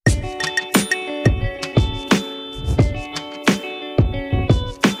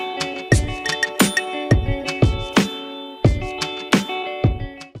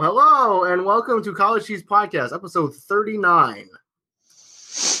welcome to College Cheese Podcast, episode 39. Might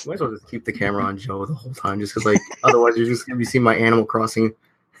as well just keep the camera on Joe the whole time, just because, like, otherwise you're just going to be seeing my Animal Crossing.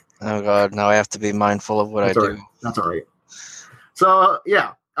 Oh, God, now I have to be mindful of what I do. Right. That's all right. So,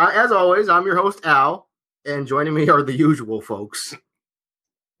 as always, I'm your host, Al, and joining me are the usual folks.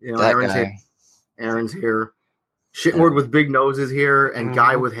 You know, That Aaron's guy. here. Aaron's here. Shitward with big nose is here, and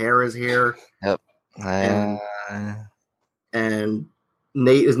Guy with hair is here. Yep. And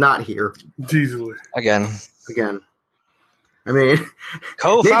Nate is not here. Jesus. Again. I mean,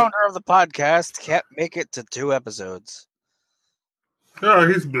 Co-founder of the podcast can't make it to 2 episodes. Oh,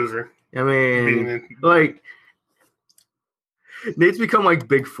 he's busy. I mean, like, Nate's become like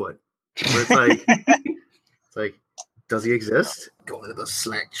Bigfoot. Where it's like, does he exist? Go into the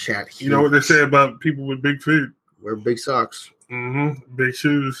Slack chat here. You know what they say about people with big feet? Wear big socks. Mm-hmm. Big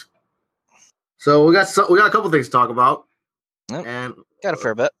shoes. So we got a couple things to talk about. Yep. And Got a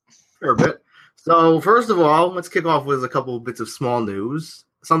fair bit. So first of all, let's kick off with a couple of bits of small news.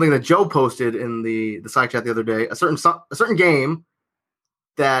 Something that Joe posted in the side chat the other day. A certain game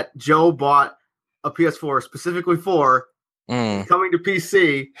that Joe bought a PS4 specifically for coming to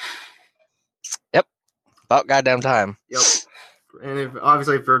PC. Yep. About goddamn time. Yep. And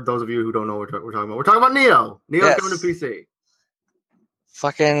obviously, for those of you who don't know what we're talking about, we're talking about Neo. Neo's coming to PC.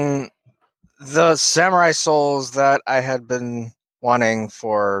 Fucking the Samurai Souls that I had been wanting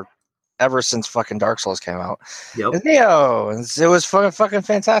for ever since fucking Dark Souls came out. Yep. And Neo. And it was fucking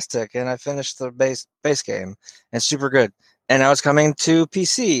fantastic. And I finished the base game. And it's super good. And now it's coming to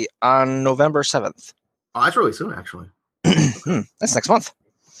PC on November 7th. Oh, that's really soon, actually. That's next month.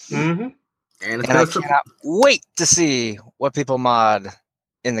 Mm-hmm. And I cannot wait to see what people mod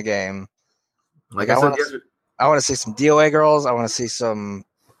in the game. Like I said, I want to see some DOA girls. I want to see some,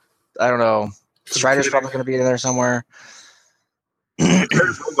 I don't know, Strider's probably going to be in there somewhere.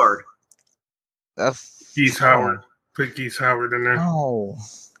 Bogard. Geese Howard. Put Geese Howard in there. No.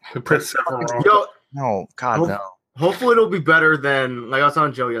 Put Sephiroth. Yo, No, God, no. Hopefully it'll be better than, like I was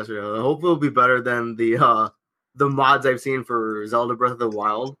telling Joe yesterday, hopefully it'll be better than the mods I've seen for Zelda Breath of the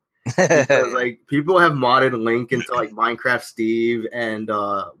Wild. Because, like, people have modded Link into, like, Minecraft Steve and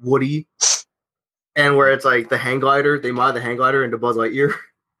Woody. And where it's, like, the hang glider, they mod the hang glider into Buzz Lightyear.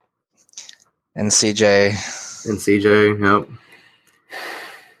 And CJ. Yep.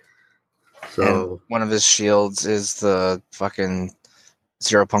 So And one of his shields is the fucking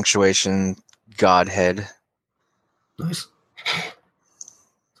 0 punctuation godhead. nice.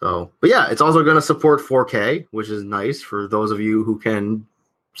 So, but yeah, it's also going to support 4K, which is nice for those of you who can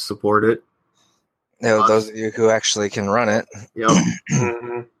support it. Those of you who actually can run it. Yep.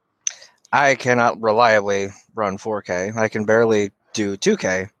 Mm-hmm. I cannot reliably run 4K. I can barely do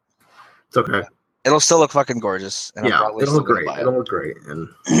 2K. It's okay. It'll still look fucking gorgeous. And Yeah, it'll look great. It'll look great. And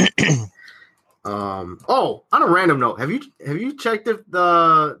on a random note, have you checked if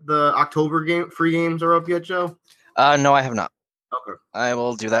the October free games are up yet, Joe? No, I have not. Okay. I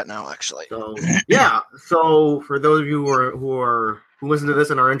will do that now, actually. So yeah. So for those of you who listen to this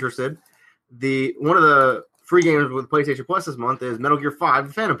and are interested, one of the free games with PlayStation Plus this month is Metal Gear 5: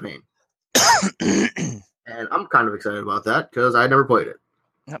 The Phantom Pain. And I'm kind of excited about that because I never played it.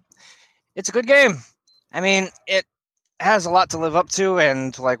 Yep. It's a good game. I mean, it has a lot to live up to,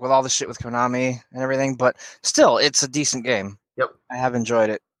 and like with all the shit with Konami and everything, but still, it's a decent game. Yep. I have enjoyed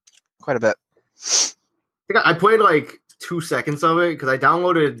it quite a bit. I played like 2 seconds of it because I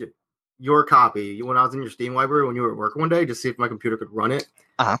downloaded your copy when I was in your Steam library when you were at work one day to see if my computer could run it.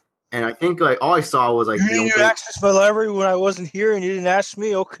 Uh-huh. And I think like all I saw was like You didn't access my library when I wasn't here, and you didn't ask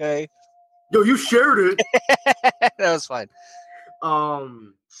me. Okay. Yo, you shared it. That was fine.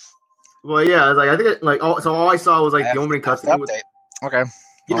 Well, yeah, it's like I think all I saw was like the opening cutscene. Okay.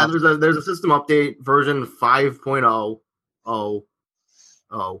 Yeah, there's a system update version 5.0. Oh.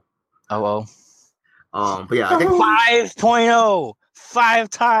 But yeah, I think 5.0 5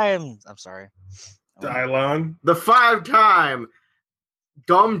 times. I'm sorry. Dylon. The 5-time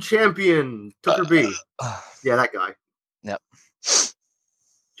dumb champion Tucker B. Yeah, that guy. Yep.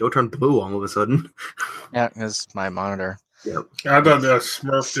 Joe turned blue all of a sudden. Yeah, it's my monitor. Yep. I thought that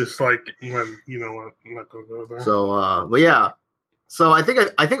Smurf just like when you know what, I'm not gonna go there. So but yeah. So I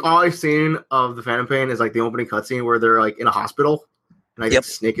think all I've seen of the Phantom Pain is like the opening cutscene where they're like in a hospital and I think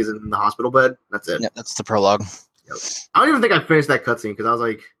Snake is in the hospital bed. That's it. Yeah, that's the prologue. Yep. I don't even think I finished that cutscene because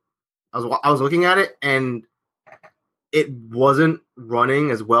I was looking at it and it wasn't running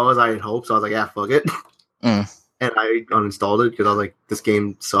as well as I had hoped. So I was like, yeah, fuck it. And I uninstalled it because I was like, this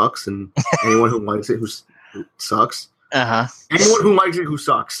game sucks, and anyone who likes it who sucks. Uh-huh. Anyone who likes it who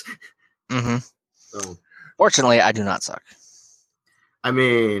sucks. Mm-hmm. So, fortunately, I do not suck. I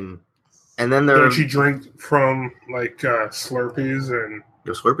mean, And then Don't you drink from like Slurpees and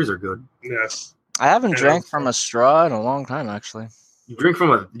the Slurpees are good. yes. I haven't Yeah, drank that's from fun. a straw in a long time, actually. You drink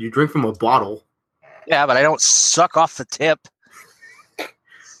from a bottle. Yeah, but I don't suck off the tip.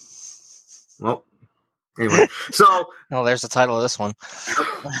 Well, anyway, so Oh, there's the title of this one.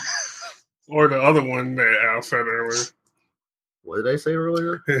 Or the other one that Al said earlier. what did I say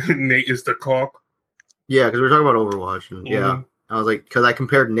earlier? Nate is the caulk. Yeah, because we were talking about Overwatch, and yeah, Mhm. I was like, because I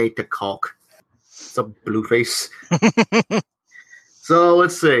compared Nate to Calk. It's a blue face. So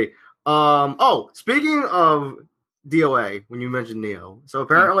let's see. Speaking of DOA, when you mentioned Neo, so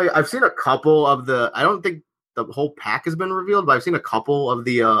apparently I've seen a couple of the. I don't think the whole pack has been revealed, but I've seen a couple of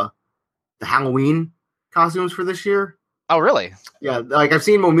the Halloween costumes for this year. Oh, really? Yeah, like I've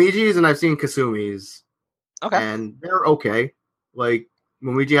seen Momiji's and I've seen Kasumi's, Okay. and they're okay. Like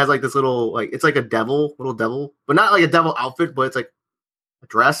Momiji has like this little, like it's like a little devil, but not like a devil outfit, but it's like a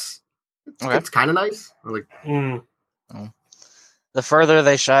dress. Okay. It's kind of nice. I'm like, Mm. The further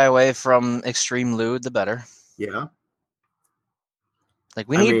they shy away from extreme lewd, the better. yeah, Like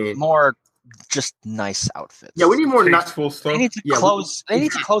we I need mean- more just nice outfits. yeah. We need more. Tasteful stuff. They need to Yeah, close. They need to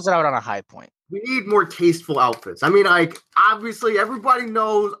exactly. close it out on a high point. We need more tasteful outfits. I mean, like obviously everybody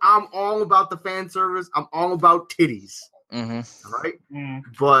knows I'm all about the fan service. I'm all about titties. Mm-hmm. All right, Mm.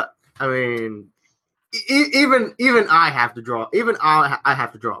 but I mean, even I have to draw. Even I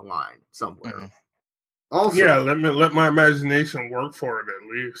have to draw a line somewhere. Mhm. Also, Yeah, let my imagination work for it at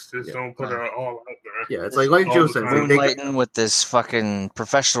least. Just Yeah, don't put it all out there. yeah, it's like All Joe the said. time. They, Moonlighting with this fucking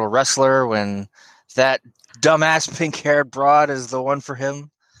professional wrestler when that dumbass pink-haired broad is the one for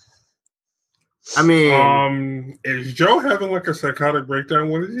him. I mean, Is Joe having like a psychotic breakdown?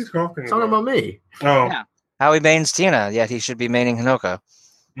 What is he talking talking about me Oh, Yeah. How he mains Tina, yet he should be maining Hinoka.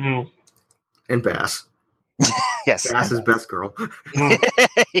 mm, and Bass. Yes. Bass is best girl.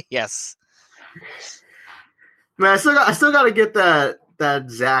 mm. Yes. Man, I still got to get that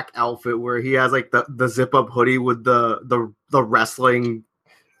Zach outfit where he has like the zip up hoodie with the wrestling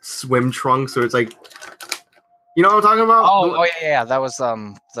swim trunks. So it's like, you know what I'm talking about? Oh yeah. That was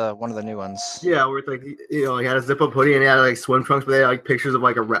the one of the new ones. Yeah, where it's like, you know, he had a zip up hoodie and he had like swim trunks, but they had like pictures of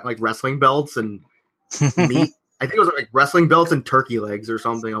like like wrestling belts and meat. I think it was like wrestling belts and turkey legs or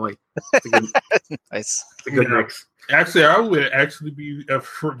something. I'm like, it's Nice. a good Yeah. mix. Actually, I would actually be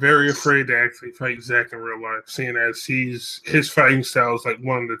very afraid to actually fight Zach in real life, seeing as his fighting style is like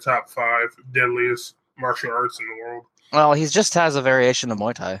one of the top 5 deadliest martial arts in the world. Well, he just has a variation of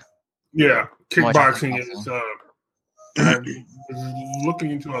Muay Thai. Yeah, Muay Thai kickboxing kickboxing. is. I was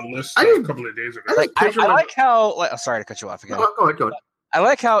looking into a list I a didn't- couple of days ago. Like I Picture my- like how. Like, oh, sorry to cut you off again. Go ahead. I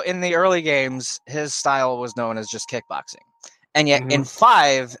like how in the early games his style was known as just kickboxing, and yet in Mhm.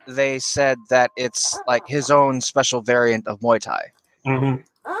 5 they said that it's like his own special variant of Muay Thai. Mhm.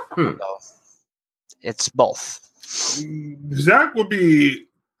 So it's both. Zach would be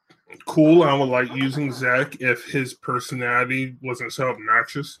cool. I would like using Zach if his personality wasn't so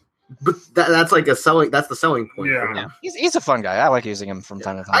obnoxious. But that's like that's the selling point. for Yeah. him. He's a fun guy. I like using him from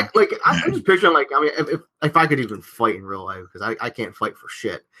time to time. I'm just picturing like, I mean, if I could even fight in real life, because I can't fight for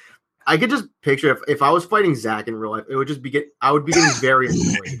shit. I could just picture if I was fighting Zach in real life, it would just I would be getting very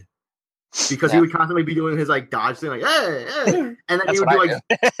annoyed because he Yeah. would constantly be doing his like dodge thing, like hey, and then That's he would what do I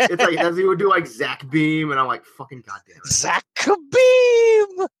like it's like as he would do like Zach beam, and I'm like fucking goddamn it. Zach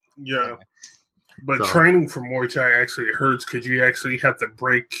Khabib. Yeah. But So- training for Muay Thai actually hurts because you actually have to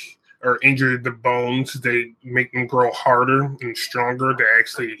break or injure the bones. They make them grow harder and stronger to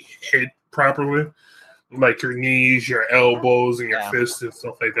actually hit properly. Like your knees, your elbows, and your Yeah. fists and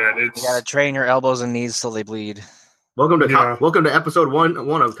stuff like that. You gotta It's train your elbows and knees till they bleed. Welcome to Yeah. welcome to episode one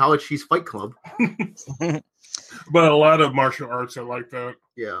of College Cheese Fight Club. but a lot of martial arts are like that.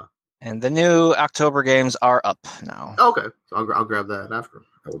 Yeah. And the new October games are up now. Okay. So I'll grab that after.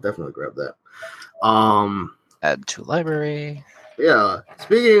 I will definitely grab that. Add to library. Yeah.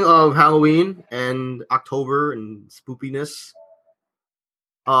 Speaking of Halloween and October and spoopiness,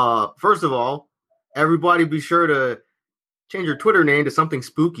 first of all, everybody be sure to change your Twitter name to something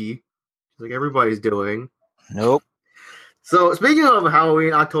spooky, like everybody's doing. Nope. So speaking of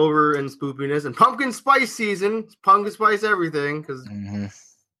Halloween, October, and spoopiness, and pumpkin spice season, pumpkin spice everything, because hmm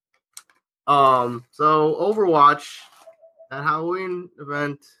so Overwatch, that Halloween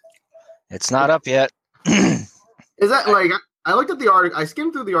event. It's not up yet. Is that like I looked at the article? I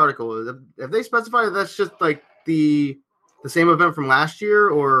skimmed through the article. Have they specified that that's just like the same event from last year,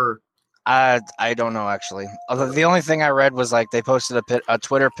 or I don't know actually. Although the only thing I read was like they posted a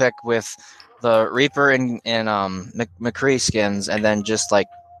Twitter pic with the Reaper and McCree skins, and then just like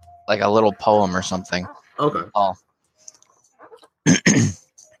a little poem or something. okay? Oh,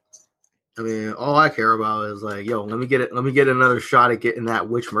 I mean, all I care about is like, yo, let me get another shot at getting that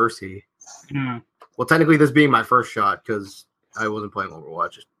Witch Mercy. Mm. Well, technically, this being my first shot because I wasn't playing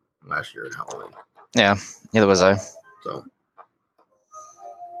Overwatch last year in Halloween. Yeah, neither was I. So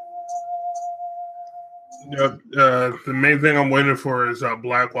Yep. The main thing I'm waiting for is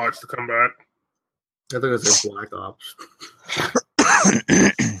Blackwatch to come back. I think it's like Black Ops.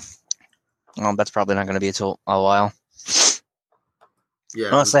 Well, that's probably not going to be until a while. Yeah,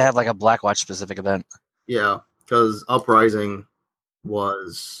 Unless they have like a Blackwatch specific event. yeah, because Uprising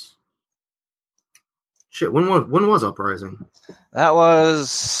was shit. When was Uprising? That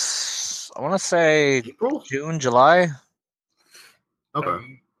was, I want to say April? June, July.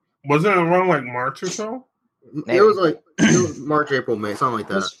 Okay. Wasn't it around like March or so? It was like March, April, May, something like It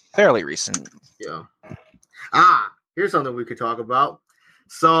that. was fairly recent. Yeah. Here's something we could talk about.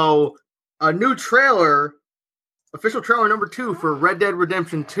 So, a new trailer, official trailer number 2 for Red Dead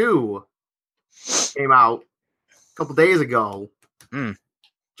Redemption 2 came out a couple days ago. Mm.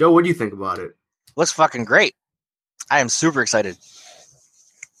 Joe, what do you think about it? Looks fucking great. I am super excited.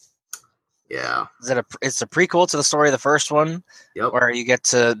 Yeah. It's a prequel to the story of the first one, Yep. where you get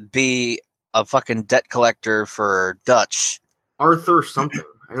to be a fucking debt collector for Dutch. Arthur something.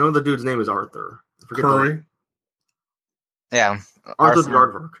 I know the dude's name is Arthur. I forget Curry. Yeah. Arthur the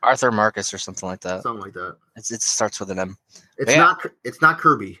Aardvark. Arthur Marcus or something like that. Something like that. It starts with an M. It's Yeah. not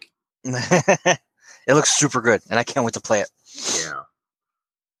Kirby. It looks super good, and I can't wait to play it. Yeah.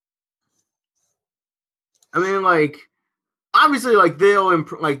 I mean, like, obviously, like they'll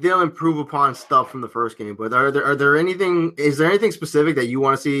improve upon stuff from the first game. But is there anything specific that you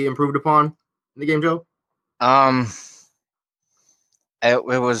want to see improved upon in the game, Joe? It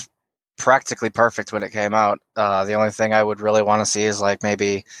was practically perfect when it came out. The only thing I would really want to see is like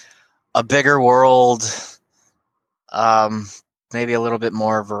maybe a bigger world, maybe a little bit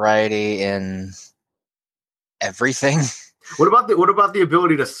more variety in everything. What about the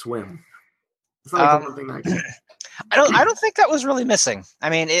ability to swim? It's not like the one thing that I don't think that was really missing.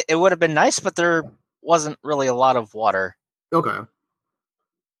 I mean, it would have been nice, but there wasn't really a lot of water. Okay.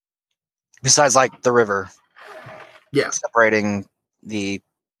 Besides, like the river, Yeah. separating the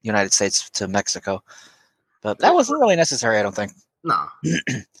United States to Mexico, but that wasn't really necessary. I don't think. Nah.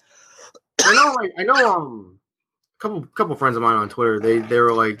 I know. Couple friends of mine on Twitter. They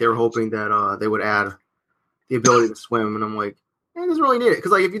were hoping that they would add the ability to swim, and I'm like, it doesn't really need it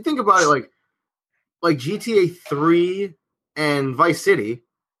because like if you think about it, like GTA 3 and Vice City,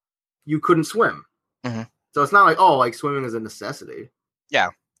 you couldn't swim. Mm-hmm. So it's not like, oh, like swimming is a necessity. Yeah.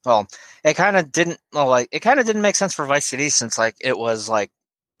 Well, it kind of didn't make sense for Vice City since like it was like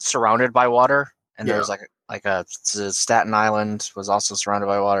surrounded by water, and there was like a Staten Island was also surrounded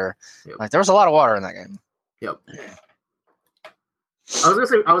by water. Yep. Like there was a lot of water in that game. Yep.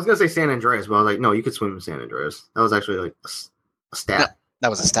 I was gonna say San Andreas, but I was like, no, you could swim in San Andreas. That was actually like a stat. Yeah, that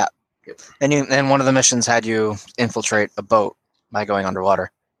was a stat. Yep. And one of the missions had you infiltrate a boat by going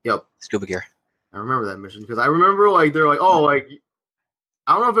underwater. Yep. Scuba gear. I remember that mission because I remember like they're like, oh, like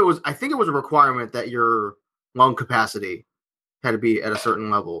I don't know if it was. I think it was a requirement that your lung capacity had to be at a certain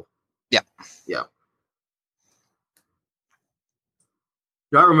level. Yeah. Yeah.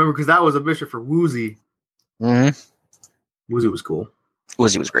 I remember because that was a mission for Woozy. Mm-hmm. Woozy was cool.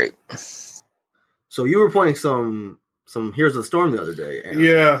 Woozy was great. So you were playing some Heroes of the Storm the other day. And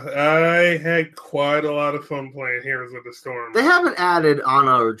yeah, I had quite a lot of fun playing Heroes of the Storm. they haven't added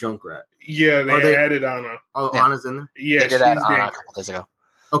Ana or Junkrat. Yeah, they added Ana. Oh, Yeah. Ana's in there? Yeah, They did she's that a dangerous. couple days ago.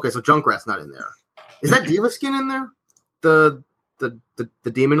 Okay, so Junkrat's not in there. Is that Diva skin in there? The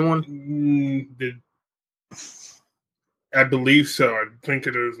demon one? I believe so. I think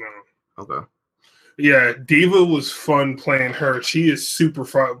it is now. Okay. Yeah, Diva was fun playing her. She is super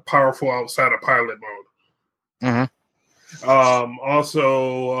powerful outside of pilot mode. Mm-hmm.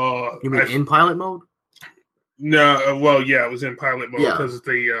 Also, You mean in pilot mode? no. Well, yeah, it was in pilot mode Yeah. because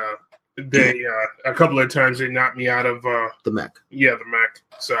they a couple of times they knocked me out of The mech. the mech.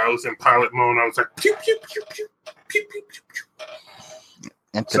 So I was in pilot mode. I was like pew pew pew pew pew pew pew pew.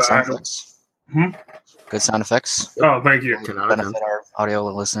 And So good sound I- effects. Hmm? Good sound effects. Oh, thank you. 10 out of 10. Benefit our audio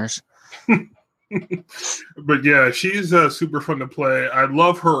listeners. But yeah, she's super fun to play. I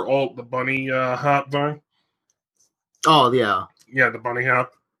love her ult, the bunny hop thing. Oh, yeah. Yeah, the bunny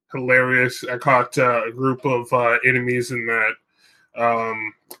hop. Hilarious. I caught a group of enemies in that.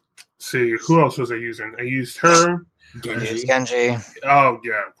 See, who else was I using? I used her. Genji. Genji, Oh,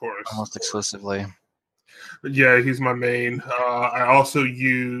 yeah, of course. almost exclusively. But yeah, he's my main. I also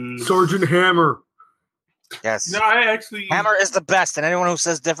use... Sergeant Hammer. Yes. No, I actually... Hammer is the best, and anyone who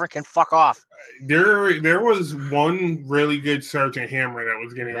says different can fuck off. There was one really good Sergeant Hammer that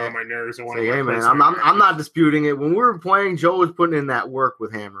was getting on my nerves. And hey man, I'm not disputing it. When we were playing, Joe was putting in that work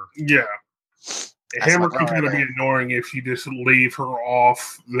with Hammer. Yeah. Hammer can kind of be annoying if you just leave her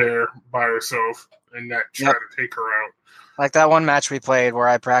off there by herself and not try to take her out. Like that one match we played where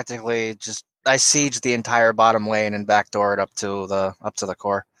I practically I sieged the entire bottom lane and backdoored up to the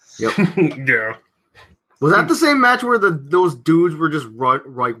core. Yep. Yeah. Was that the same match where those dudes were just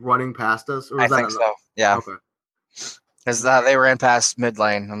running past us? Or was I think so. Yeah. Okay. Because they ran past mid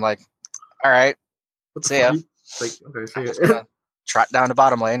lane. I'm like, all right, see ya. Like, okay, see ya. Trot down to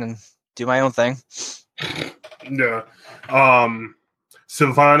bottom lane and do my own thing. Yeah.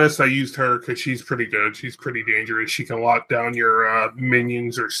 Sylvanas, I used her because she's pretty good. She's pretty dangerous. She can lock down your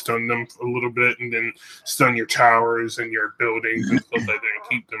minions or stun them a little bit and then stun your towers and your buildings and stuff like that and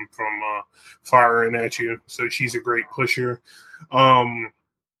keep them from firing at you. So she's a great pusher.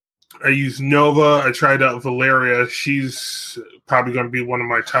 I use Nova. I tried out Valeria. She's probably going to be one of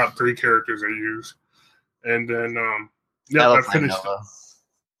my top 3 characters I use. And then, I finished Nova.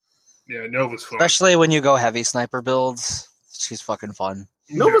 Yeah, Nova's fun. Especially when you go heavy sniper builds. She's fucking fun.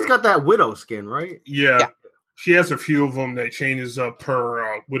 Nova's got that Widow skin, right? Yeah. She has a few of them that changes up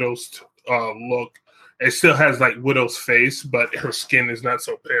her Widow's look. It still has like Widow's face, but her skin is not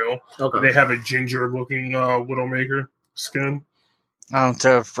so pale. Okay. They have a ginger-looking Widowmaker skin.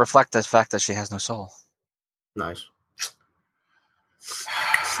 To reflect the fact that she has no soul. Nice.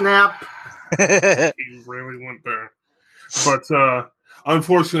 Snap. He really went there. But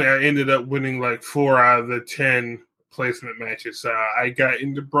unfortunately, I ended up winning like 4 out of the 10 placement matches. I got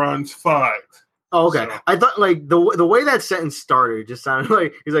into bronze 5. Oh, okay. So. I thought like the way that sentence started just sounded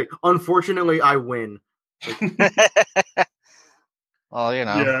like he's like, unfortunately, I win. Like, well, you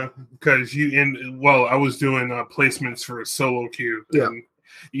know. Yeah, because I was doing placements for a solo queue. Yeah. And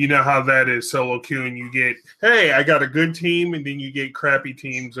you know how that is, solo queue, and you get, hey, I got a good team, and then you get crappy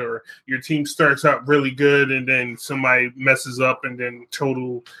teams, or your team starts out really good, and then somebody messes up, and then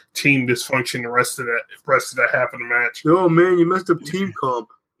total team dysfunction the rest of that half of the match. Oh man, you messed up team comp.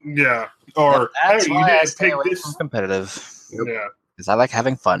 Yeah. Or that's hey, why you I didn't stay pick away this from competitive. Yep. Yeah. Because I like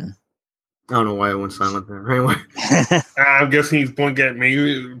having fun. I don't know why I went silent there. Anyway, I'm guessing he's blinking at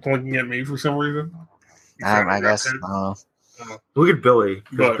me for some reason. I guess. I don't know. Look at Billy.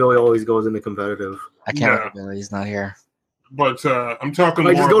 Because Billy always goes into competitive. I can't look at Billy. He's not here. But I'm talking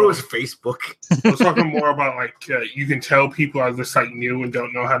more. Just go to his Facebook. I was talking more about like you can tell people are just like new and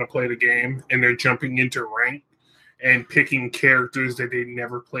don't know how to play the game, and they're jumping into rank and picking characters that they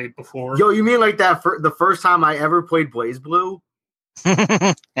never played before. Yo, you mean like that? The first time I ever played Blaze Blue?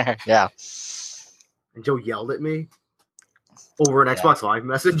 Yeah. And Joe yelled at me over an Xbox Live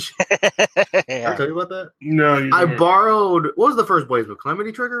message. Did I tell you about that? No, I borrowed. What was the first Blaze Blue?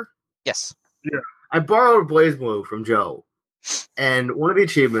 Calamity Trigger? Yes. Yeah. I borrowed Blaze Blue from Joe, and one of the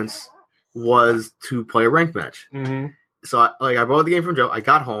achievements was to play a ranked match. Mm-hmm. So I borrowed the game from Joe. I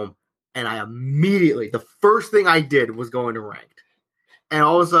got home, and I immediately, the first thing I did was go into ranked. And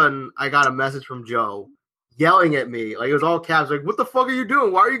all of a sudden, I got a message from Joe yelling at me. Like, it was all caps. Like, what the fuck are you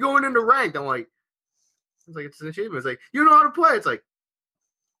doing? Why are you going into ranked? I'm like, it's an achievement. It's like, you know how to play. It's like,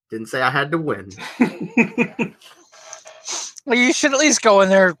 didn't say I had to win. Well, you should at least go in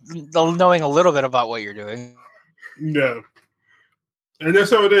there knowing a little bit about what you're doing. No. And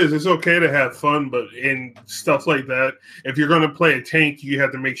that's how it is. It's okay to have fun, but in stuff like that, if you're going to play a tank, you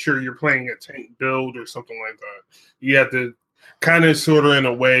have to make sure you're playing a tank build or something like that. You have to kind of sort of in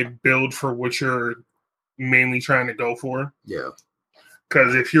a way build for what you're mainly trying to go for. Yeah.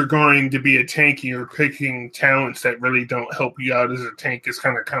 Because if you're going to be a tank and you're picking talents that really don't help you out as a tank, it's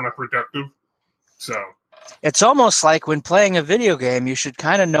kind of counterproductive. So it's almost like when playing a video game, you should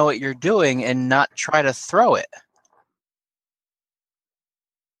kind of know what you're doing and not try to throw it.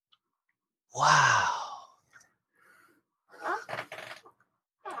 Wow.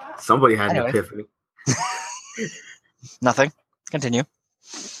 Somebody had an epiphany. Nothing. Continue.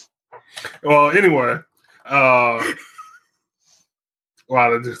 Well, anyway.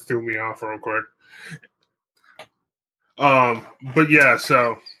 Wow, that just threw me off real quick. But yeah,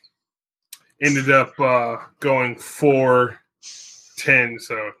 so ended up going 4-10,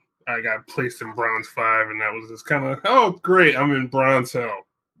 so I got placed in bronze 5, and that was just kind of, oh great, I'm in bronze hell.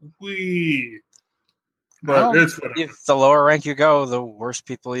 Wee. But it's whatever. The lower rank you go, the worse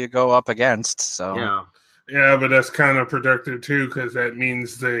people you go up against. So yeah, but that's kind of productive too, because that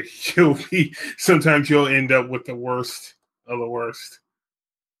means that sometimes you'll end up with the worst of the worst.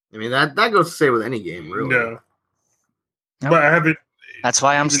 I mean, that goes to say with any game, really. Yeah. Nope. But I haven't. That's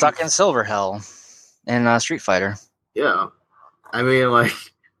why I'm stuck in Silver Hell in Street Fighter. Yeah. I mean, like,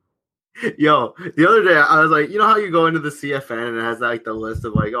 Yo, the other day I was like, you know how you go into the CFN and it has like the list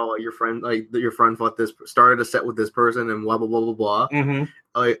of like, oh, your friend fought this, started a set with this person, and blah blah blah blah blah. Mm-hmm.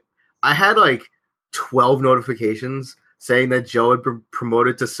 Like, I had like 12 notifications saying that Joe had been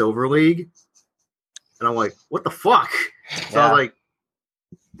promoted to Silver League, and I'm like, what the fuck? So I was like,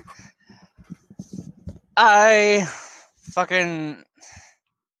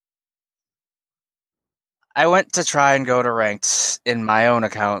 I went to try and go to ranked in my own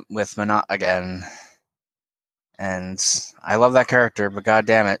account with Manat again. And I love that character, but god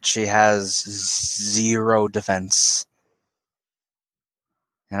damn it, she has 0 defense.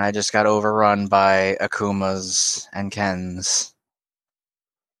 And I just got overrun by Akumas and Kens.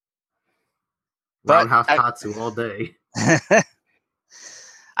 Roundhouse Tatsu all day.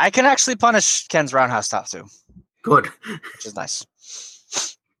 I can actually punish Ken's Roundhouse Tatsu. Good. Which is nice.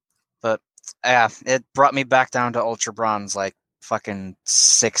 But yeah, it brought me back down to Ultra Bronze like fucking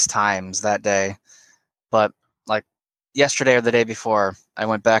 6 times that day. But like yesterday or the day before, I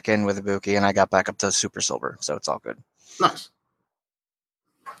went back in with Ibuki and I got back up to Super Silver, so it's all good. Nice.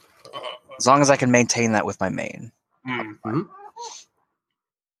 As long as I can maintain that with my main. Mm-hmm.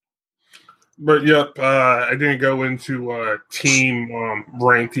 But yep, I didn't go into team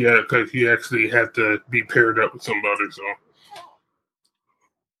ranked yet because he actually had to be paired up with somebody. So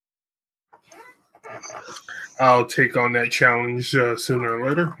I'll take on that challenge sooner or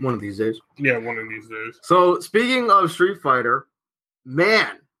later. One of these days. Yeah, one of these days. So speaking of Street Fighter,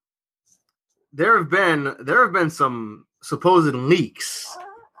 man, there have been some supposed leaks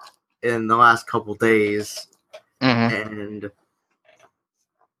in the last couple days, and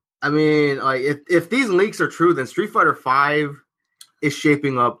I mean, like, if these leaks are true, then Street Fighter V is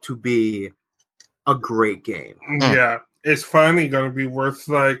shaping up to be a great game. Yeah, it's finally going to be worth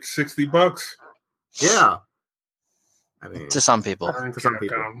like $60. Yeah, I mean, to some people. To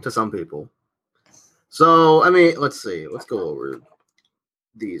some people. So, I mean, let's see. Let's go over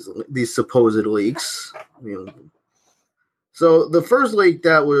these supposed leaks. So the first leak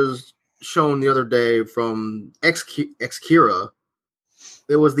that was shown the other day from Xkira,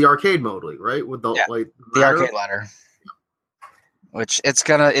 it was the arcade mode league, right? With the the arcade ladder. Which it's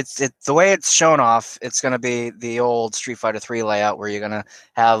the way it's shown off, it's gonna be the old Street Fighter 3 layout where you're gonna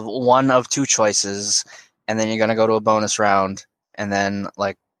have one of 2 choices, and then you're gonna go to a bonus round, and then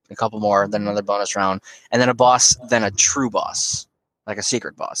like a couple more, then another bonus round, and then a boss, then a true boss, like a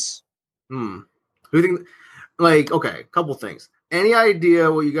secret boss. Who do you think? Like, okay, couple things. Any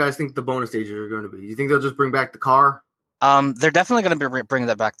idea what you guys think the bonus stages are going to be? Do you think they'll just bring back the car? They're definitely going to be bringing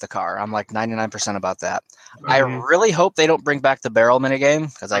that back the car. I'm like 99% about that. I really hope they don't bring back the barrel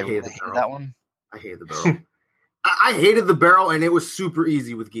minigame because I really hated that one. I hated the barrel. I hated the barrel, and it was super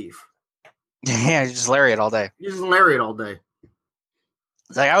easy with Geef. Yeah, you just lariat all day. You just lariat all day.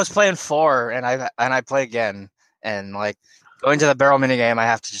 It's like I was playing 4, and I play again, and like going to the barrel minigame, I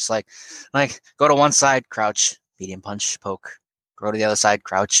have to just like go to one side, crouch, medium punch, poke. Go to the other side,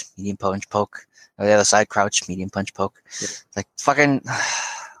 crouch, medium punch, poke. Go to the other side, crouch, medium punch, poke. Yeah. Like fucking,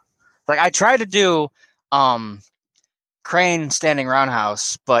 like I tried to do crane standing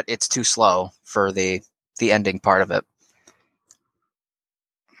roundhouse, but it's too slow for the ending part of it.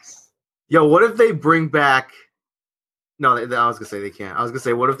 Yo, what if they bring back? No, I was gonna say they can't. I was gonna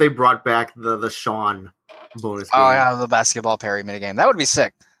say, what if they brought back the Sean bonus game? Oh yeah, the basketball parry minigame. That would be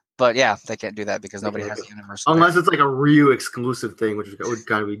sick. But yeah, they can't do that because nobody has a universal. Unless it's like a Ryu exclusive thing, which would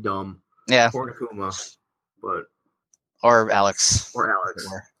kind of be dumb. Yeah. Or Akuma, but or Alex.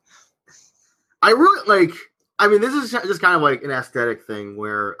 I really like. I mean, this is just kind of like an aesthetic thing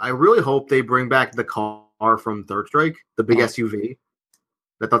where I really hope they bring back the car from Third Strike, the big SUV.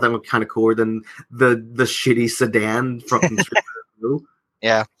 I thought that looked kind of cooler than the shitty sedan from Street Fighter 2.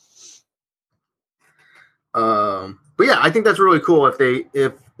 Yeah. But yeah, I think that's really cool if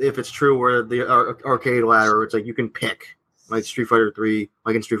it's true where the arcade ladder, it's like you can pick like Street Fighter 3,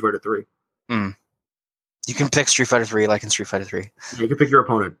 like in Street Fighter 3. You can pick Street Fighter 3 like in Street Fighter 3. Yeah, you can pick your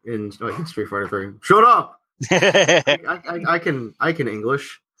opponent in Street Fighter 3. Shut up! I can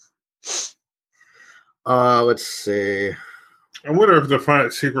English. Let's see. I wonder if the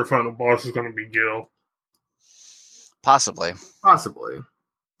secret final boss is going to be Gil. Possibly.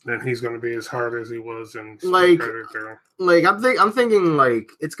 Then he's going to be as hard as he was in Street Fighter 3. Like I'm thinking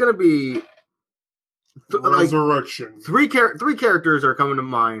like it's going to be Resurrection. Three characters are coming to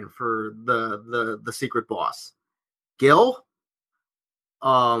mind for the secret boss. Gil,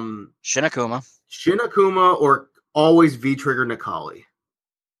 Shin Akuma, or always V-Trigger Nikali.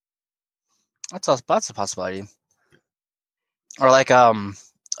 That's a possibility. Or like a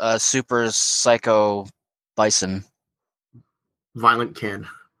super psycho Bison. Violent Ken.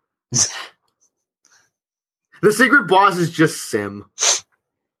 The secret boss is just Sim. It's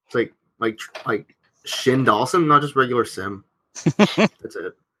like Shin Dawson, not just regular Sim. That's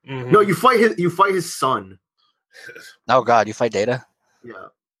it. Mhm. No, you fight his son. Oh God, you fight Data? Yeah.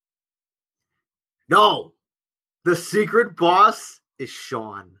 No, the secret boss is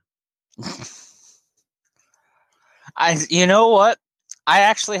Sean. You know what? I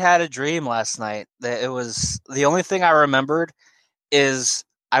actually had a dream last night that it was the only thing I remembered is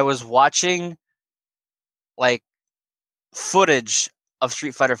I was watching like footage of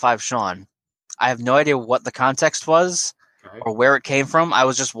Street Fighter V Sean. I have no idea what the context was or where it came from. I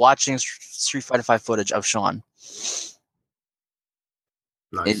was just watching Street Fighter V footage of Sean.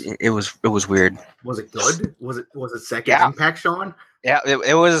 Nice. It was weird. Was it good? Was it second Impact Sean? Yeah,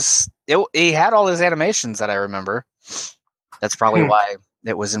 it was. He had all his animations that I remember. That's probably why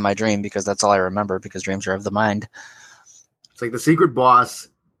it was in my dream, because that's all I remember, because dreams are of the mind. It's like the secret boss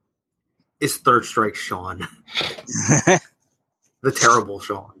is Third Strike Sean. The terrible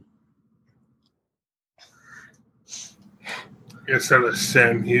Sean. Instead of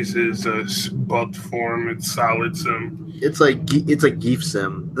Sim, he uses bugged form. It's Solid Sim. It's like Geef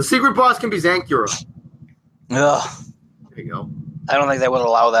Sim. The secret boss can be Zankura. Ugh. There you go. I don't think they would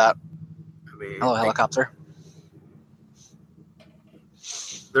allow that. I mean, Hello, helicopter.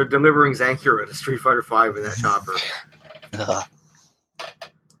 They're delivering Zankura to Street Fighter V in that chopper. Ugh.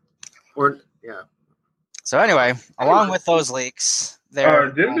 Or yeah. So anyway, along with those leaks, there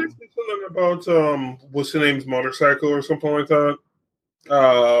didn't they say something about what's the name's motorcycle or something like that?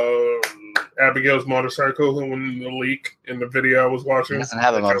 Abigail's motorcycle in the leak in the video I was watching. He doesn't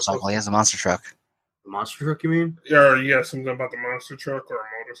have a motorcycle. He has a monster truck. The monster truck, you mean? Yeah, something about the monster truck or a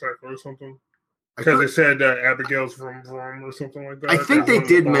motorcycle or something. Because they said Abigail's vroom vroom or something like that. I think they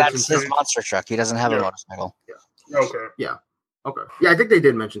did mention that's his monster truck. He doesn't have a motorcycle. Yeah. Okay. Yeah. Okay. Yeah, I think they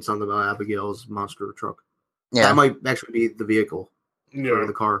did mention something about Abigail's monster truck. Yeah. That might actually be the vehicle for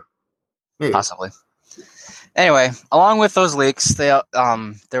the car. Maybe. Possibly. Anyway, along with those leaks, there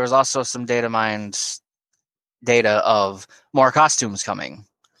was also some data of more costumes coming.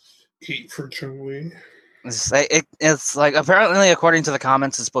 Heat for Chun-Li. It's like, apparently, according to the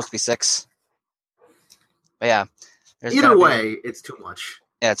comments, it's supposed to be 6. But yeah. Either way, it's too much.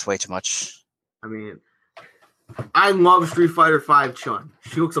 Yeah, it's way too much. I mean, I love Street Fighter V Chun.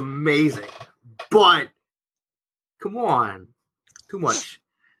 She looks amazing. But, come on. Too much.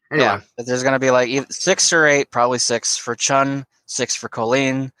 Anyway. Yeah, but there's going to be like 6 or 8, probably 6 for Chun, 6 for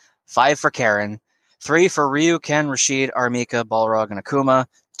Colleen, 5 for Karen, 3 for Ryu, Ken, Rashid, Armika, Balrog, and Akuma,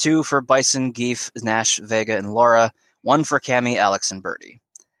 2 for Bison, Geef, Nash, Vega, and Laura, 1 for Cammy, Alex, and Birdie.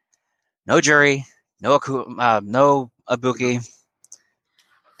 No Jury, no Ibuki,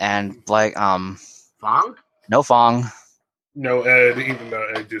 and like Fong? No Fong. No Ed, even though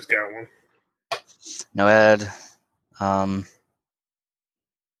Ed just got one. No Ed.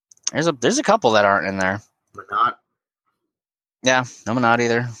 There's a couple that aren't in there. Manat. Yeah, no Manat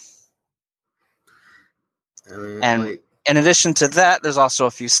either. And like, in addition to that, there's also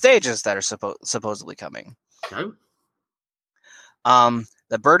a few stages that are supposedly coming. okay.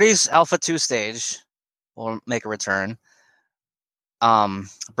 The Birdies Alpha 2 stage will make a return.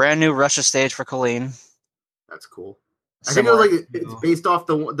 Brand new Russia stage for Colleen. That's cool. I think it was like it's based off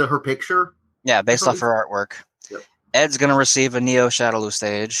her picture. Yeah, based off her artwork. Yep. Ed's gonna receive a Neo Shadowloo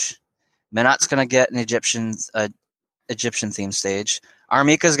stage. Minot's gonna get an Egyptian theme stage.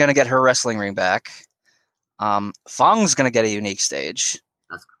 Armika's gonna get her wrestling ring back. Fong's gonna get a unique stage.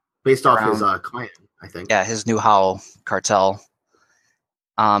 That's based off his clan, I think. Yeah, his new Howl cartel.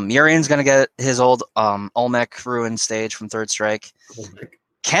 Urian's gonna get his old Olmec Ruin stage from Third Strike. Olmec.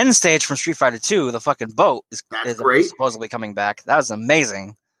 Ken's stage from Street Fighter 2, the fucking boat, is great. Supposedly coming back. That was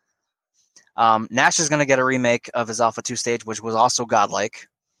amazing. Nash is gonna get a remake of his Alpha 2 stage, which was also godlike.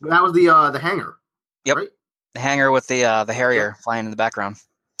 That was the hangar. Yep. Right? The hangar with the Harrier flying in the background.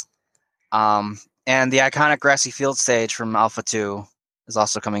 And the iconic Grassy Field stage from Alpha 2 is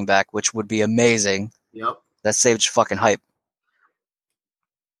also coming back, which would be amazing. Yep. That stage fucking hype.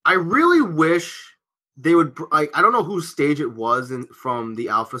 I really wish they would, like, I don't know whose stage it was from the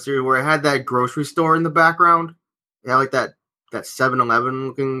Alpha series where it had that grocery store in the background. It had like that 7-Eleven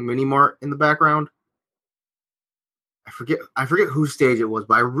looking mini mart in the background. I forget whose stage it was,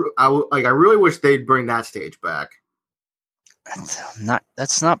 but I really wish they'd bring that stage back.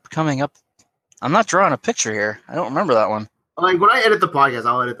 That's not coming up. I'm not drawing a picture here. I don't remember that one. Like when I edit the podcast,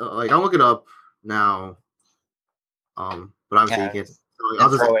 I'll look it up now. But obviously you can't. I'll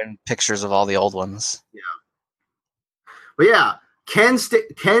just throw in pictures of all the old ones. Yeah. But yeah, Ken's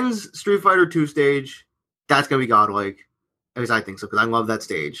Street Fighter 2 stage, that's gonna be godlike. At least I think so, because I love that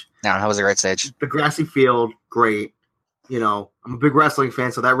stage. No, that was a great stage. The grassy field, great. You know, I'm a big wrestling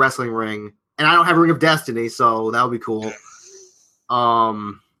fan, so that wrestling ring, and I don't have a Ring of Destiny, so that would be cool.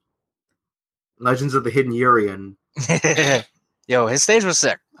 Legends of the Hidden Urian. Yo, his stage was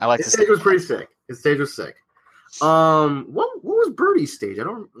sick. I like His stage was pretty sick. His stage was sick. What was Birdie's stage? I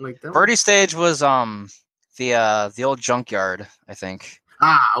don't like that. Birdie's stage was the old junkyard, I think.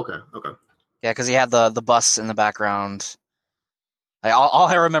 Okay. Yeah, because he had the bus in the background. Like, all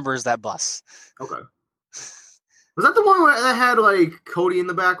I remember is that bus. Okay. Was that the one that had like Cody in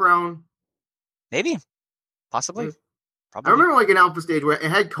the background? Maybe, possibly. Probably. I remember like an Alpha stage where it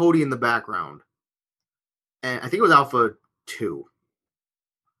had Cody in the background, and I think it was Alpha 2.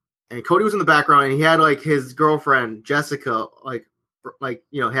 And Cody was in the background, and he had like his girlfriend Jessica, like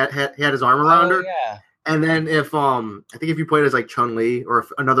you know, had his arm around her. Yeah. And then if I think if you played as like Chun-Li or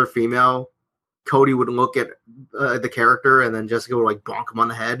if another female, Cody would look at the character, and then Jessica would like bonk him on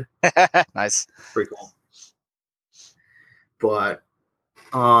the head. Nice. Pretty cool. But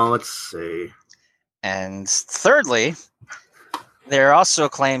let's see. And thirdly, there also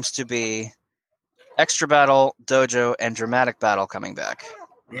claims to be Extra Battle, Dojo, and Dramatic Battle coming back.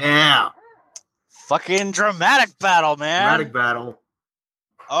 Yeah. Fucking Dramatic Battle, man. Dramatic Battle.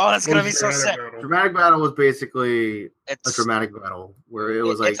 Oh, that's gonna be so sick. Dramatic Battle was basically a It's dramatic battle where it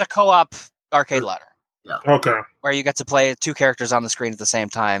was like it's a co-op arcade ladder. Yeah. Okay. Where you get to play 2 characters on the screen at the same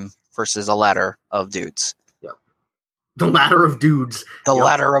time versus a ladder of dudes. Yep. The ladder of dudes. The Yep.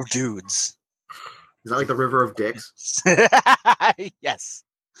 ladder of dudes. Is that like the river of dicks? Yes.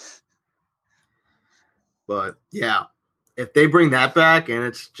 But yeah, if they bring that back and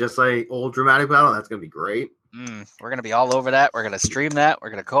it's just like old Dramatic Battle, that's gonna be great. We're gonna be all over that. We're gonna stream that.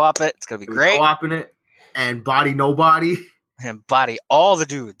 We're gonna co-op it. It's gonna be great. Co-oping it and body nobody And body all the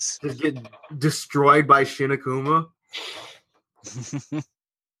dudes. just get destroyed by Shin Akuma.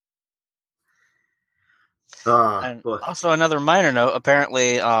 And also another minor note,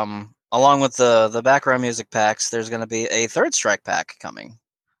 apparently, along with the background music packs, there's going to be a Third Strike pack coming.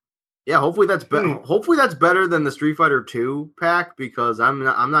 Yeah, hopefully that's better. Hopefully that's better than the Street Fighter 2 pack, because I'm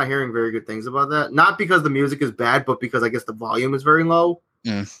not hearing very good things about that. Not because the music is bad, but because I guess the volume is very low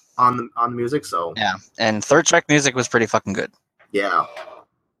on the music. So yeah, and Third Strike music was pretty fucking good. Yeah,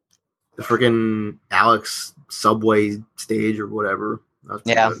 the freaking Alex Subway stage or whatever.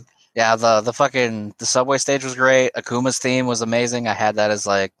 Yeah. Good. Yeah, the Subway stage was great. Akuma's theme was amazing. I had that as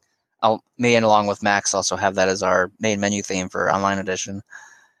like, me and along with Max also have that as our main menu theme for Online Edition.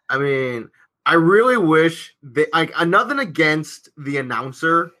 I mean, I really wish nothing against the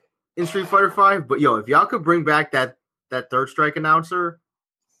announcer in Street Fighter V, but yo, if y'all could bring back that Third Strike announcer,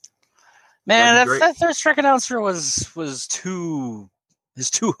 man, that Third Strike announcer was too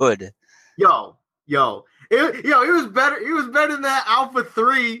hood. Yo, he was better. He was better than that Alpha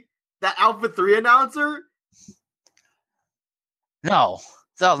 3. That Alpha 3 announcer? No,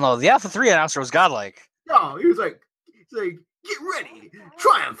 the Alpha 3 announcer was godlike. No, he's like, get ready,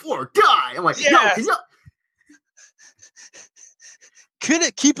 triumph or die. I'm like, yes. Yo,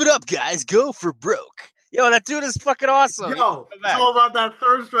 couldn't keep it up, guys. Go for broke. Yo, that dude is fucking awesome. Yo, it's all about that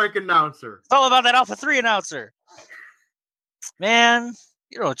Third Strike announcer. It's all about that Alpha 3 announcer. Man,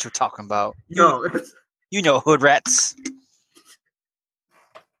 you know what you're talking about. You know hood rats.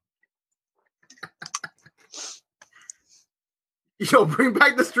 Yo, bring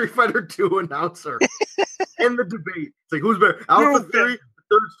back the Street Fighter 2 announcer in the debate. It's like, who's better, Alpha 3 or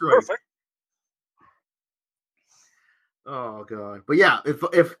Third Strike? Perfect. Oh god, but yeah,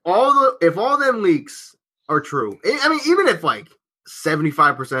 if all them leaks are true, I mean, even if like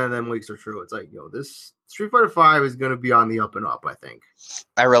 75% of them leaks are true, it's like, yo, this Street Fighter 5 is gonna be on the up and up. I think.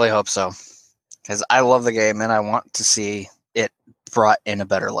 I really hope so, because I love the game and I want to see it brought in a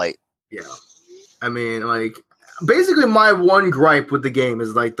better light. Yeah, I mean, like, basically my one gripe with the game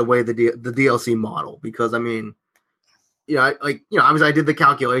is like the way the DLC model, because I mean, obviously I did the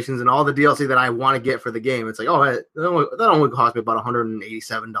calculations and all the DLC that I want to get for the game. It's like, oh, that only cost me about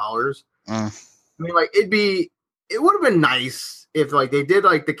 $187. I mean, like, it would have been nice if like they did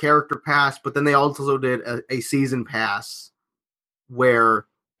like the character pass, but then they also did a season pass where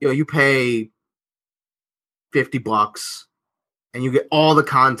you pay $50 and you get all the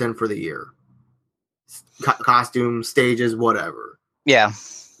content for the year. Costumes, stages, whatever. Yeah,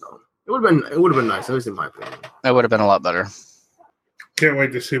 so it would have been nice, at least in my opinion. That would have been a lot better. Can't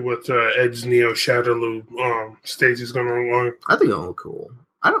wait to see what Ed's Neo Shadowloo stage is going to look like. I think it'll look cool.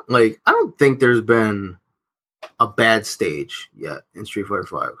 I don't think there's been a bad stage yet in Street Fighter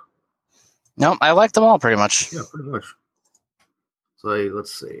V. No, I like them all pretty much. Yeah, pretty much. So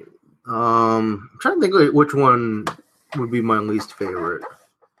let's see. I'm trying to think which one would be my least favorite.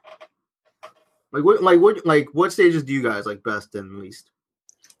 What stages do you guys like best and least?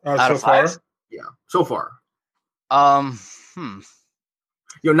 Out So of 5? far? Yeah, so far. Obviously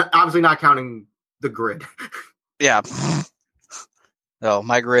not counting the grid. Yeah. No,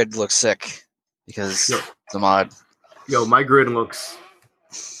 my grid looks sick because it's a mod. My grid looks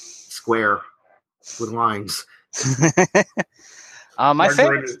square with lines. My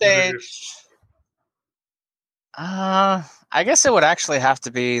favorite grid is stage. I guess it would actually have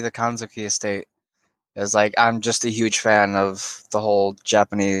to be the Kanzuki Estate. Because I'm just a huge fan of the whole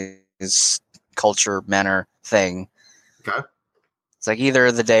Japanese culture manner thing. Okay. It's like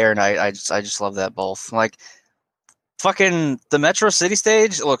either the day or night. I just love that both. Like fucking the Metro City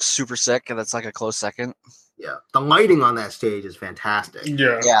stage looks super sick, and that's like a close second. Yeah, the lighting on that stage is fantastic.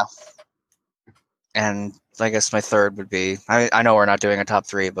 Yeah. And I guess my third would be I know we're not doing a top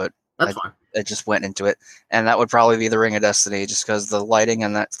 3, but That's fine. I just went into it, and that would probably be the Ring of Destiny, just because the lighting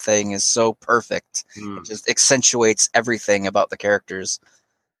on that thing is so perfect. It just accentuates everything about the characters.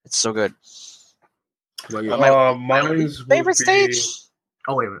 It's so good. Well, Mine's favorite stage.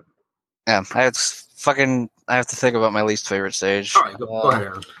 Oh wait a minute. Yeah, I have to think about my least favorite stage. All right, go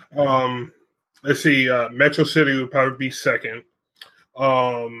ahead, Aaron. Let's see. Metro City would probably be second.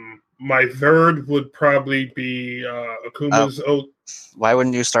 My third would probably be Akuma's. Why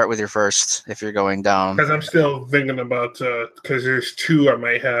wouldn't you start with your first if you're going down? Because I'm still thinking about because there's 2 I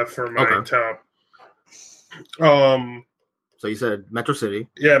might have for my top. So you said Metro City.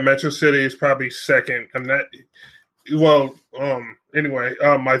 Yeah, Metro City is probably second. I'm not. Well, anyway,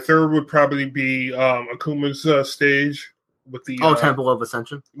 my third would probably be Akuma's stage with the Temple of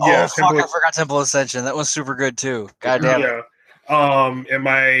Ascension. Yeah, I forgot Temple of Ascension. That was super good too. God damn it. Yeah. And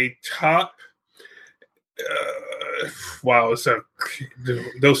my top. Wow,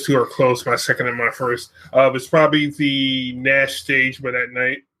 those 2 are close. My second and my first. It's probably the Nash stage, but at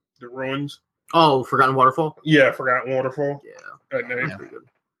night, the ruins. Oh, Forgotten Waterfall. Yeah, Forgotten Waterfall. Yeah, at night. That's pretty good.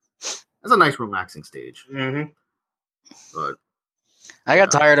 That's a nice, relaxing stage. Mm-hmm. But I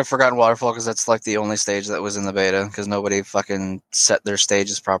got tired of Forgotten Waterfall because that's like the only stage that was in the beta because nobody fucking set their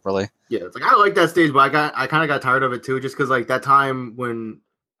stages properly. Yeah, it's like I like that stage, but I kind of got tired of it too, just because like that time when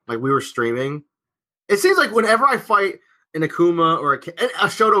like we were streaming, it seems like whenever I fight an Akuma or a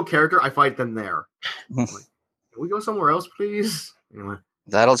Shoto character, I fight them there. Like, can we go somewhere else, please? Anyway,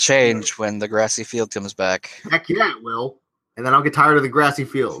 that'll change when the grassy field comes back. Heck yeah, it will. And then I'll get tired of the grassy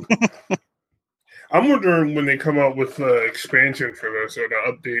field. I'm wondering when they come out with expansion for this or the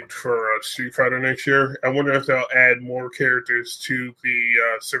update for Street Fighter next year. I wonder if they'll add more characters to the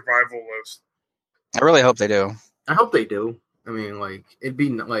survival list. I really hope they do. I hope they do. I mean, like it'd be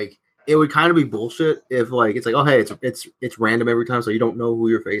like it would kind of be bullshit if like it's like, oh hey, it's random every time, so you don't know who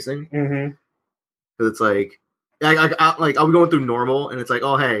you're facing. Mm-hmm. Because it's like I'll be going through normal, and it's like,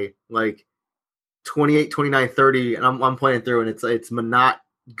 oh hey, like 28, 29, 30, and I'm playing through, and it's Manat,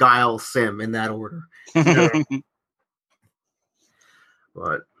 Guile, Sim in that order. Yeah.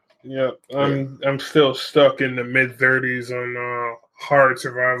 But yeah, I'm still stuck in the mid-30s on hard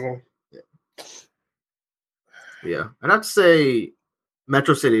survival. Yeah, and I'd say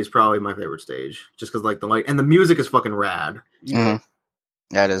Metro City is probably my favorite stage, just because like the light and the music is fucking rad. Mm-hmm.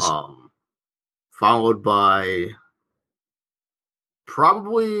 Yeah, it is. Followed by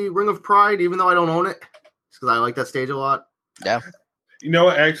probably Ring of Pride, even though I don't own it, because I like that stage a lot. Yeah. You know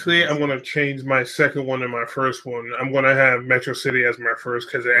what? Actually, I'm going to change my second one and my first one. I'm going to have Metro City as my first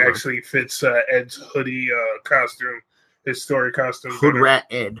because it actually fits Ed's hoodie costume, his story costume. Hood Rat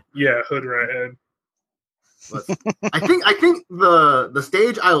Ed. Yeah, Hood Rat Ed. But I think the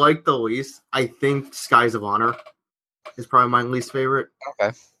stage I like the least, I think Skies of Honor is probably my least favorite.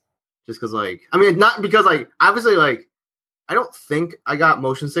 Okay. Just because, like, I mean, not because, like, obviously, like, I don't think I got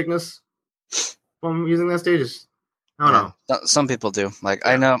motion sickness from using that stage. I don't know. Some people do. Like,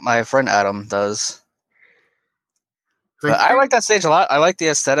 I know my friend Adam does. But I like that stage a lot. I like the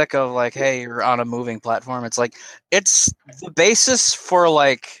aesthetic of, like, hey, you're on a moving platform. It's like, it's the basis for,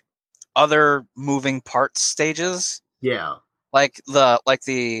 like, other moving parts stages. Yeah. Like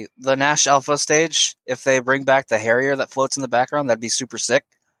the Nash Alpha stage, if they bring back the Harrier that floats in the background, that'd be super sick.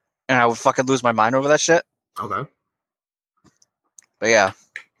 And I would fucking lose my mind over that shit. Okay. But yeah.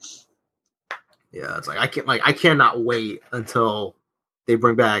 Yeah, it's like I cannot wait until they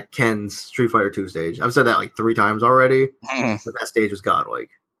bring back Ken's Street Fighter 2 stage. I've said that like 3 times already. But that stage was godlike.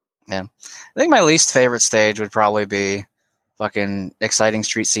 Yeah. I think my least favorite stage would probably be fucking Exciting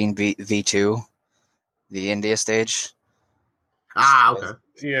Street Scene V2, the India stage. Ah, okay.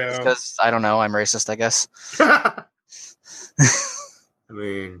 Yeah. Because, I don't know, I'm racist, I guess. I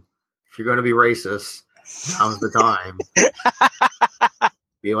mean, if you're going to be racist, Now's the time.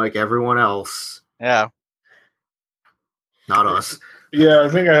 Be like everyone else. Yeah. Not us. Yeah, I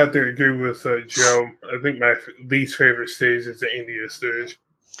think I have to agree with Joe. I think my least favorite stage is the India stage.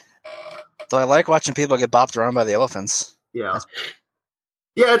 Though I like watching people get bopped around by the elephants. Yeah.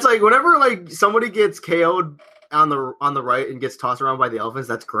 Yeah, it's like whenever like somebody gets KO'd on the right and gets tossed around by the elephants,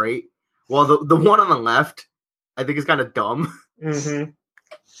 that's great. Well, the one on the left, I think is kind of dumb. Mm-hmm.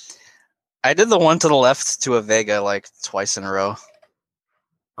 I did the one to the left to a Vega like twice in a row.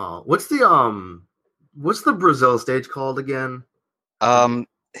 What's the Brazil stage called again?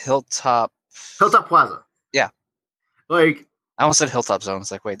 Hilltop Plaza. Yeah. Like I almost said Hilltop Zone.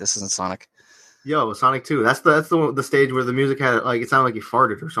 It's like, wait, this isn't Sonic. Yo, Sonic 2. That's the stage where the music had like it sounded like he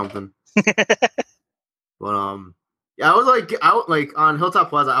farted or something. But yeah, I was like on Hilltop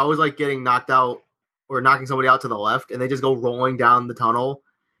Plaza, I was like getting knocked out or knocking somebody out to the left, and they just go rolling down the tunnel.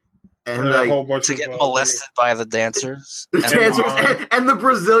 And a whole to bunch get molested by the dancers. And the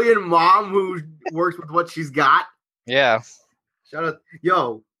Brazilian mom who works with what she's got. Yeah. Shout out.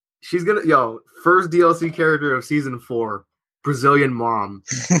 First DLC character of season 4, Brazilian mom.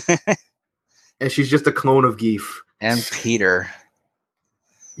 And she's just a clone of Geef. And Peter.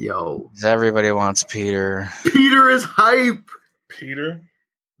 Yo. Everybody wants Peter. Peter is hype. Peter?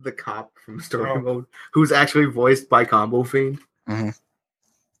 The cop from Story Mode, who's actually voiced by Combo Fiend. Mm-hmm.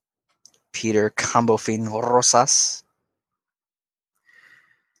 Peter Combo Fiend Rosas.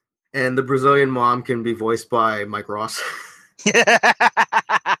 And the Brazilian mom can be voiced by Mike Ross. There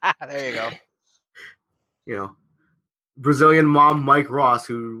you go. You know, Brazilian mom Mike Ross,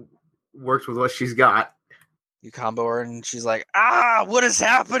 who works with what she's got. You combo her and she's like, what is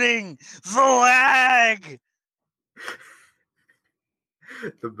happening? The lag!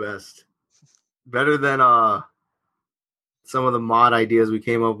 The best. Better than some of the mod ideas we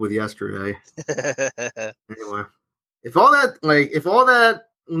came up with yesterday. Anyway, if all that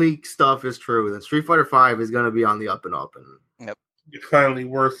leak stuff is true, then Street Fighter V is going to be on the up and up. And yep, it's finally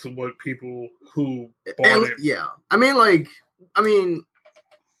worth what people who bought it. Yeah, I mean,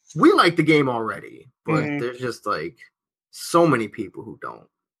 we like the game already, but there's just like so many people who don't,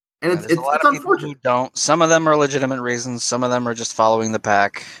 and it's unfortunate. Who don't. Some of them are legitimate reasons. Some of them are just following the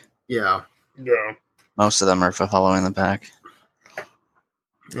pack. Yeah. Most of them are for following the pack.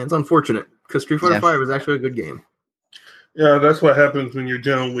 And it's unfortunate because Street Fighter V is actually a good game. Yeah, that's what happens when you're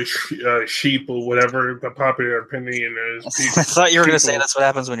dealing with sheep or whatever the popular opinion is. I thought you were going to say that's what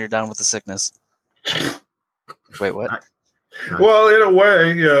happens when you're down with the sickness. Wait, what? Well, in a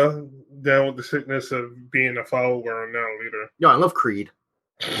way, yeah. Down with the sickness of being a follower and not a leader. Yeah, I love Creed.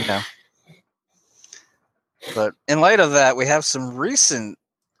 Yeah. But in light of that, we have some recent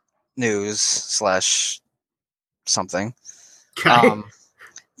news / something. Okay.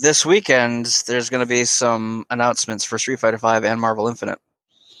 This weekend, there's going to be some announcements for Street Fighter V and Marvel Infinite.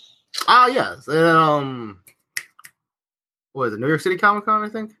 Yes. What is it, New York City Comic Con, I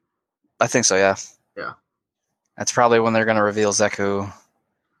think? I think so, yeah. Yeah. That's probably when they're going to reveal Zeku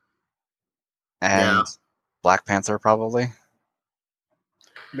and Black Panther, probably.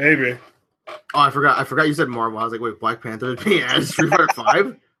 Maybe. Oh, I forgot you said Marvel. I was like, wait, Black Panther is being added to Street Fighter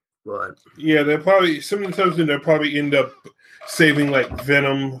 5? But yeah, they'll probably they'll probably end up saving like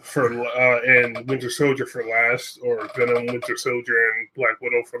Venom for and Winter Soldier for last, or Venom, Winter Soldier, and Black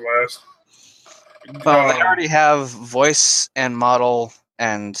Widow for last. Well, they already have voice and model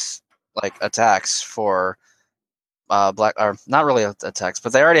and like attacks for Black, or not really attacks,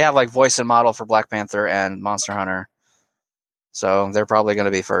 but they already have like voice and model for Black Panther and Monster Hunter. So they're probably going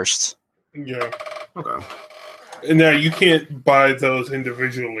to be first. Yeah. Okay. And now you can't buy those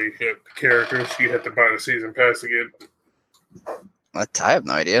individually, the characters. You have to buy the season pass to get. I have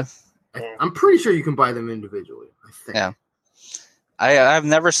no idea. I'm pretty sure you can buy them individually. I think. Yeah. I've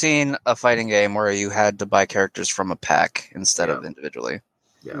never seen a fighting game where you had to buy characters from a pack instead of individually.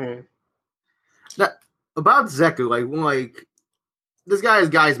 Yeah. Mm. Now, about Zeku, like this guy is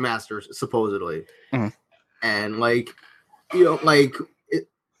Guy's Masters supposedly, and like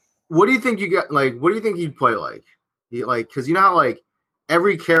what do you think you got? Like, what do you think he'd play like? Because you know how like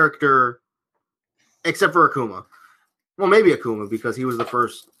every character except for Akuma, well maybe Akuma because he was the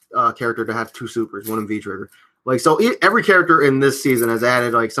first character to have 2 supers, one in V Trigger. Like, so every character in this season has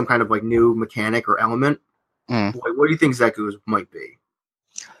added like some kind of like new mechanic or element. Like, what do you think Zeku's might be?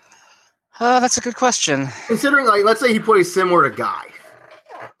 That's a good question. Considering, like, let's say he plays similar to Guy.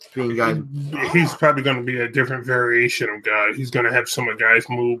 Being Guy, he's probably going to be a different variation of Guy. He's going to have some of Guy's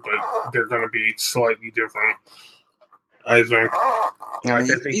move, but they're going to be slightly different. I think.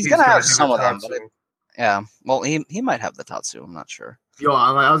 He's going to have some of them, but Yeah. Well, he might have the Tatsu. I'm not sure. Yo,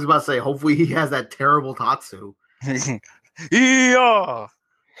 I was about to say, hopefully he has that terrible Tatsu. Yeah.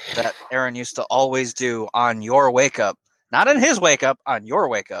 That Aaron used to always do on your wake up. Not in his wake up, on your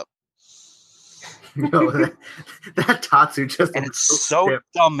wake up. Yo, that Tatsu just And it's so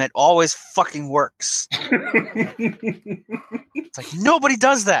dumb, it always fucking works. It's like, nobody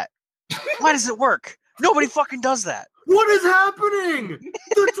does that. Why does it work? Nobody fucking does that. What is happening?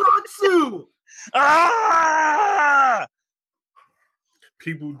 The Tatsu! Ah!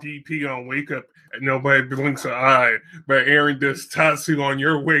 People DP on wake up and nobody blinks an eye, but Aaron does Tatsu on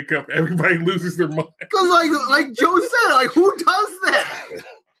your wake up. Everybody loses their mind. Because like Joe said, like who does that?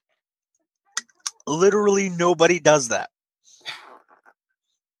 Literally nobody does that.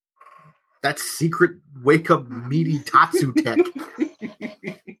 That secret wake up meaty Tatsu tech.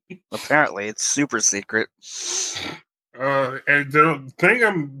 Apparently, it's super secret. And the thing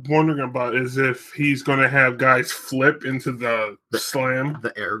I'm wondering about is if he's going to have guys flip into the slam.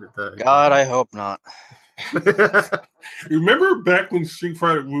 God, I hope not. Remember back when Street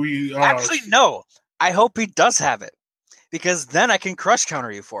Fighter Actually, no. I hope he does have it. Because then I can crush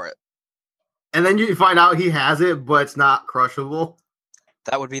counter you for it. And then you find out he has it, but it's not crushable.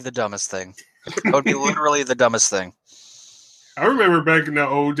 That would be the dumbest thing. That would be literally the dumbest thing. I remember back in the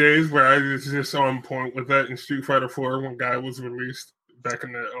old days where I was just on point with that in Street Fighter 4 when Guy was released back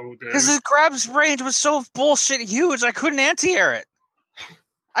in the old days. Because his grabs range was so bullshit huge, I couldn't anti-air it.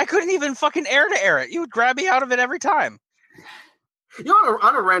 I couldn't even fucking air to air it. You would grab me out of it every time. You know,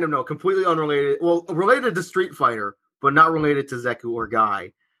 on a random note, completely unrelated, well, related to Street Fighter, but not related to Zeku or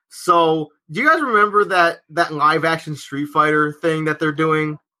Guy. So, do you guys remember that live action Street Fighter thing that they're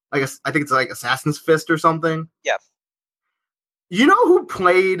doing? I think it's like Assassin's Fist or something. Yeah. You know who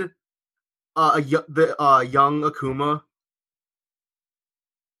played the young Akuma?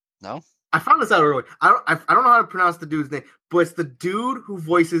 No. I found this out earlier. I don't know how to pronounce the dude's name, but it's the dude who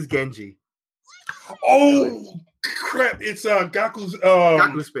voices Genji. Oh crap! It's Gaku's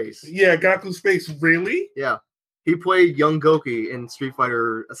Gaku Space. Yeah, Gaku Space. Really? Yeah. He played young Goki in Street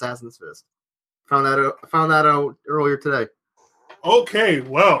Fighter Assassin's Fist. Found that out earlier today. Okay,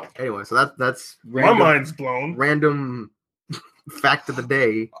 well. Anyway, so that's random, my mind's blown. Random fact of the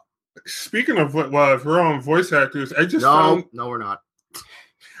day. Speaking of if we're on voice actors, no, we're not.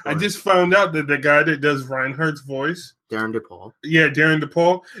 I just found out that the guy that does Reinhardt's voice, Darren DePaul. Yeah, Darren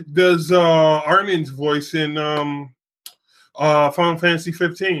DePaul does Armin's voice in Final Fantasy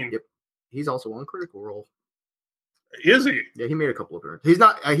 15. Yep, he's also on Critical Role. Is he? Yeah, he made a couple of appearances. He's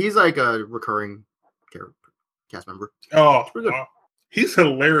not. He's like a recurring cast member. Oh, he's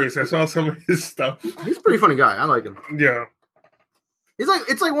hilarious. I saw some of his stuff. He's a pretty funny guy. I like him. Yeah.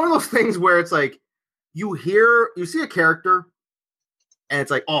 It's like one of those things where it's like you see a character, and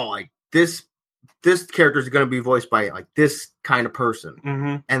it's like, oh, like this character is going to be voiced by like this kind of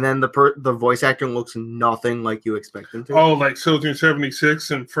person, and then the voice actor looks nothing like you expect him to. Oh, like Soldier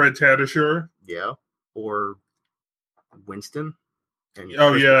 76 and Fred Tatasciore. Yeah, or Winston.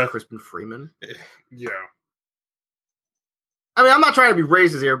 And Crispin Freeman. Yeah. I mean, I'm not trying to be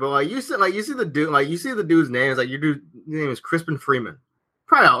racist here, but like you see the dude, like you see the dude's name. It's like your name is Crispin Freeman.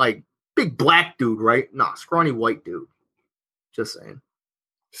 Probably not like big black dude, right? Nah, scrawny white dude. Just saying.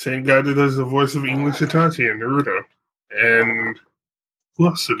 Same guy that does the voice of English Itachi in Naruto. And what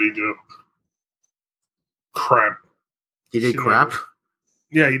else did he do? Crap. He did crap?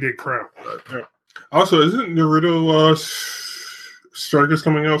 Yeah, he did crap. Yeah. Also, isn't Naruto Strikers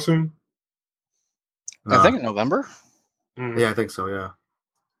coming out soon? I think in November. Yeah, I think so, yeah.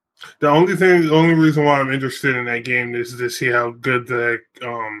 The only reason why I'm interested in that game is to see how good the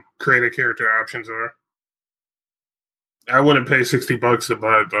creative character options are. I wouldn't pay $60 to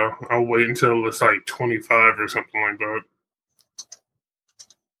buy it though. I'll wait until it's like 25 or something like that.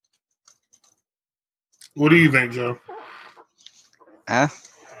 What do you think, Joe?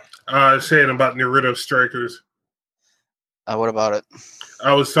 Saying about Naruto Strikers. What about it?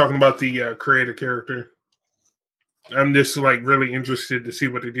 I was talking about the creative character. I'm just like really interested to see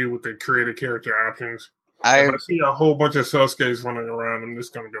what they do with the creative character options. If I see a whole bunch of Sasuke's running around, I'm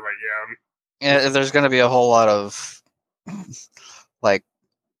just gonna be like, yeah. There's gonna be a whole lot of like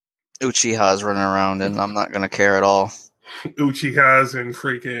Uchihas running around, and I'm not gonna care at all. Uchihas and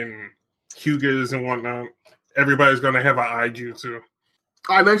freaking Hyugas and whatnot. Everybody's gonna have an eye jutsu.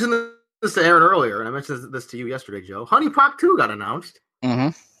 I mentioned this to Aaron earlier, and I mentioned this to you yesterday, Joe. Honey Pop 2 got announced. Mm-hmm.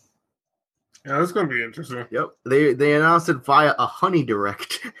 Yeah, that's going to be interesting. Yep. They announced it via a Honey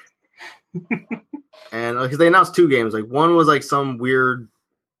Direct. And because they announced 2 games. Like, one was like some weird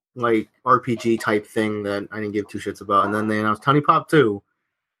like RPG type thing that I didn't give 2 shits about. And then they announced Honey Pop 2.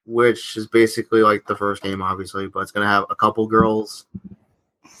 which is basically like the first game, obviously, but it's gonna have a couple girls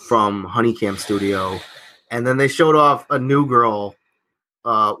from Honeycam Studio, and then they showed off a new girl.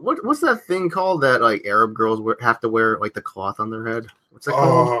 What's that thing called that like Arab girls have to wear like the cloth on their head? What's that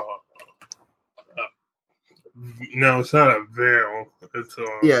called? No, it's not a veil. It's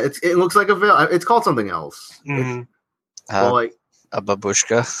yeah, it looks like a veil. It's called something else. Mm-hmm. Well, like a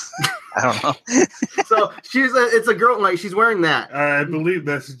babushka. I don't know. So it's a girl, like she's wearing that. I believe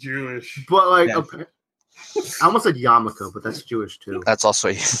that's Jewish. But like, I almost said yarmulke, but that's Jewish too. That's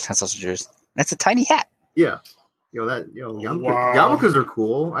also Jewish. That's a tiny hat. Yeah, yarmulkes are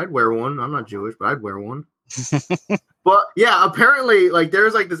cool. I'd wear one. I'm not Jewish, but I'd wear one. But yeah, apparently, like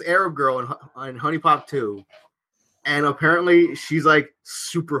there's like this Arab girl in Honey Pop 2, and apparently she's like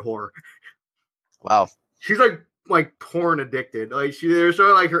super whore. Wow. She's like porn addicted. Like they're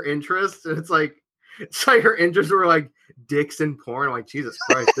showing like her interests, and it's like her interests were like dicks and porn. I'm like, Jesus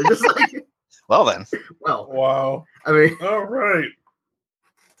Christ. They're just like well then. Well. Wow. I mean, all right.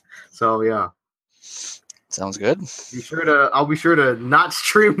 So yeah. Sounds good. I'll be sure to not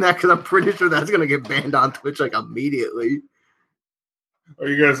stream that because I'm pretty sure that's gonna get banned on Twitch like immediately. Oh,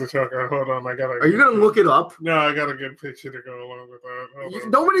 you guys are talking. Hold on, Are you gonna look it up? No, I got a good picture to go along with that.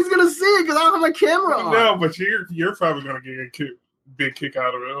 Nobody's gonna see it because I don't have my camera on. No, but you're probably gonna get a big kick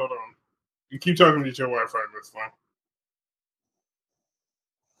out of it. Hold on. You keep talking to your Wi-Fi this time.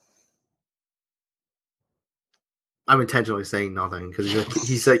 I'm intentionally saying nothing because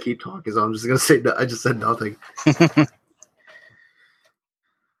he said keep talking, so I'm just gonna say I just said nothing.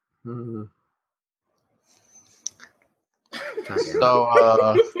 So,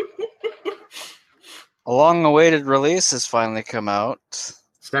 a long-awaited release has finally come out.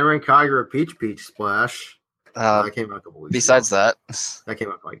 Samurai Kagura Peach Splash. That came out a couple weeks. Besides ago. that came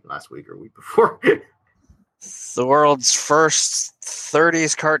out like last week or week before. The world's first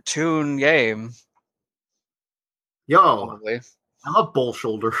 30s cartoon game. Yo, probably. I love Bull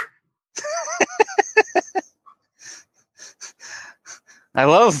Shoulder. I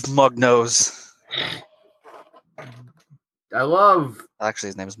love Mugnose. Actually,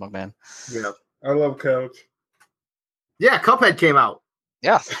 his name is Mugman. Yeah. I love Couch. Yeah, Cuphead came out.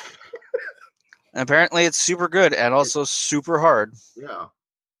 Yeah. And apparently it's super good and also super hard. Yeah.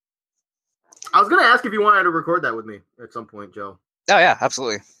 I was going to ask if you wanted to record that with me at some point, Joe. Oh, yeah,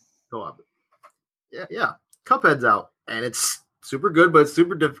 absolutely. Go on. Yeah. Cuphead's out, and it's super good, but it's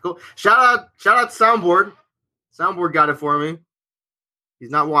super difficult. Shout out Soundboard. Soundboard got it for me.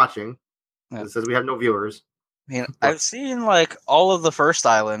 He's not watching. Yeah. It says we have no viewers. I mean, I've seen like all of the first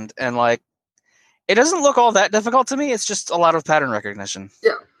island, and like it doesn't look all that difficult to me. It's just a lot of pattern recognition.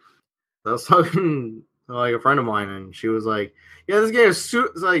 Yeah. I was talking to like a friend of mine, and she was like, "Yeah, this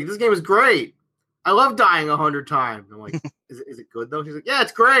game is great. I love dying 100 times." I'm like, "Is it good though?" She's like, "Yeah,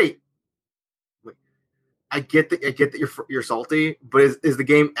 it's great." I'm like, I get that you're salty, but is the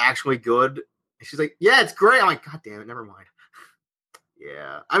game actually good? And she's like, "Yeah, it's great." I'm like, "God damn it, never mind."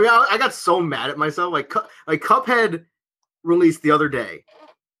 Yeah, I mean, I got so mad at myself. Like Cuphead released the other day,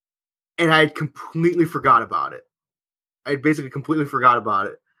 and I had completely forgot about it. I basically completely forgot about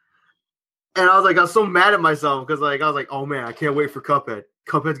it. And I was so mad at myself because I was like, oh man, I can't wait for Cuphead.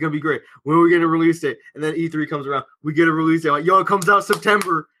 Cuphead's gonna be great. When are we gonna release it? And then E3 comes around, we get a release date. I'm like, yo, it comes out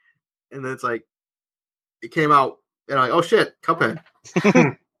September. And then it's like, it came out, and I'm like, oh shit, Cuphead.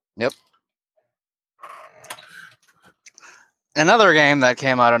 Yep. Another game that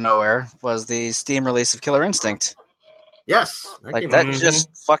came out of nowhere was the Steam release of Killer Instinct. Yes. That just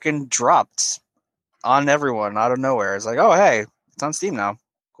fucking dropped on everyone out of nowhere. It's like, oh, hey, it's on Steam now.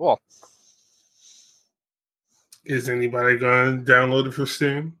 Cool. Is anybody going to download it for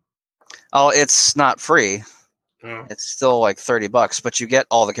Steam? Oh, it's not free. Oh. It's still like $30, but you get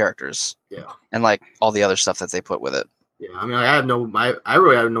all the characters. Yeah. And like all the other stuff that they put with it. Yeah, I mean, I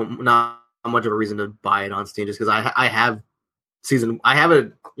really have not much of a reason to buy it on Steam just because I have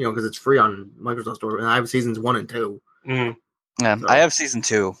it, because it's free on Microsoft Store, and I have seasons 1 and 2. Mm. Yeah, so. I have season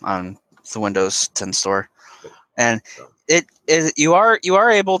 2 on the Windows 10 store, and you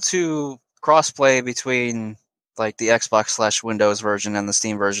are able to crossplay between like the Xbox / Windows version and the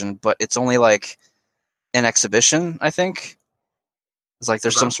Steam version, but it's only like an exhibition. I think it's like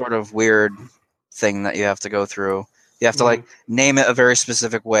there's some sort of weird thing that you have to go through. You have to like name it a very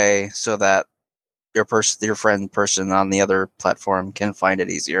specific way so that your friend on the other platform can find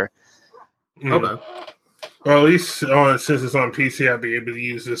it easier. Okay. Well, at least since it's on PC, I'll be able to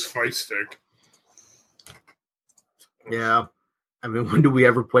use this fight stick. Yeah. I mean, when do we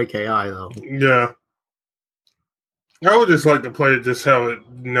ever play KI though? Yeah. I would just like to play it just how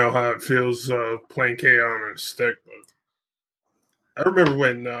it feels playing KI on a stick. I remember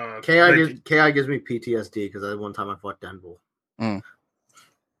when KI gives me PTSD because at one time I fought Denville.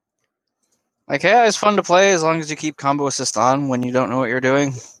 Like, yeah, it's fun to play as long as you keep combo assist on when you don't know what you're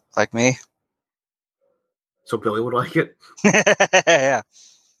doing, like me. So Billy would like it. Yeah.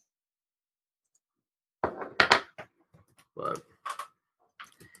 But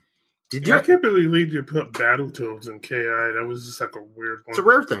I can't believe you put Battletoads in KI. That was just like a weird one. It's a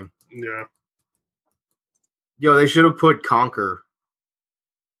rare thing. Yeah. Yo, they should have put Conquer.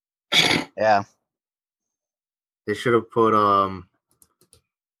 Yeah. They should have put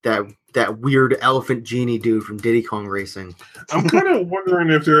that weird elephant genie dude from Diddy Kong Racing. I'm kind of wondering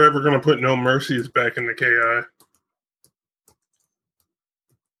if they're ever going to put No Mercies back in the KI.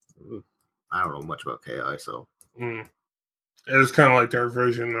 I don't know much about KI, so. It's kind of like their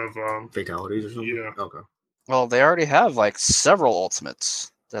version of fatalities or something. Yeah. Okay. Well, they already have like several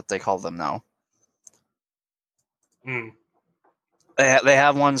ultimates that they call them now. They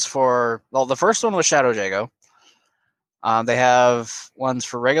have ones for the first one was Shadow Jago. They have ones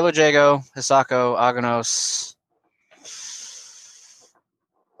for regular Jago, Hisako, Aghanos.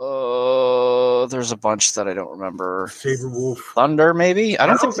 There's a bunch that I don't remember. Saberwolf. Thunder, maybe? I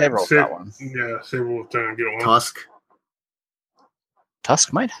don't think Saberwolf got one. Yeah, Saberwolf didn't get one.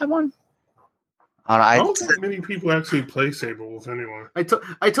 Tusk might have one. I don't think many people actually play Saberwolf anyway.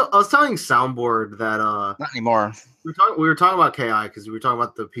 I was telling Soundboard that not anymore. We were talking about KI because we were talking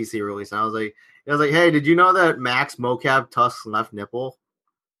about the PC release, and I was like, hey, did you know that Max mocap Tusk's left nipple?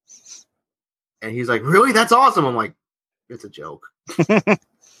 And he's like, really? That's awesome. I'm like, it's a joke.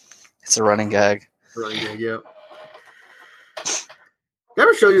 It's a running gag. Yeah. Did I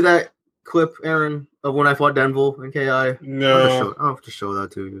ever show you that clip, Aaron, of when I fought Denville in KI? No. I'll have to show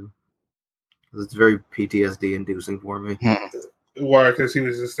that to you. It's very PTSD inducing for me. Why? Because he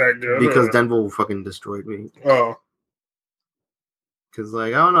was just that good? Because Denville fucking destroyed me. Oh. Because,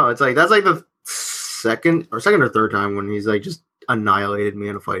 like, I don't know. It's like, that's like the second or third time when he's like just annihilated me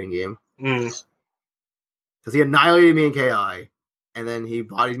in a fighting game. Because he annihilated me in KI, and then he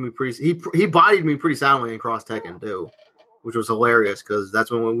bodied me he bodied me pretty soundly in Cross Tekken too, which was hilarious because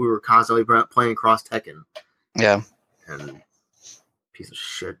that's when we were constantly playing Cross Tekken. Yeah. And piece of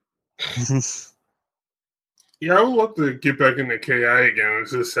shit. Yeah, I would love to get back into KI again.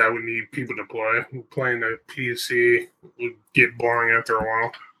 It's just I would need people to play. Playing the PC would get boring after a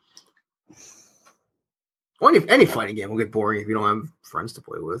while. Well, any fighting game will get boring if you don't have friends to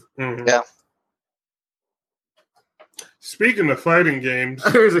play with. Yeah. Speaking of fighting games,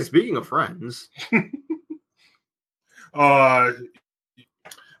 speaking of friends, I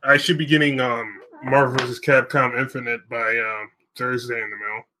should be getting Marvel vs. Capcom Infinite by Thursday in the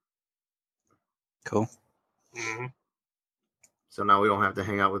mail. Cool. So now we don't have to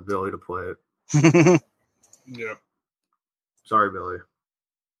hang out with Billy to play it. Yeah. Sorry, Billy.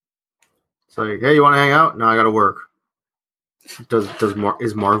 It's like, hey, you want to hang out? No, I got to work.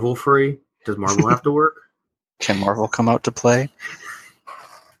 Is Marvel free? Does Marvel have to work? Can Marvel come out to play?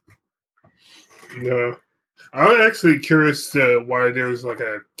 No. I'm actually curious why there's like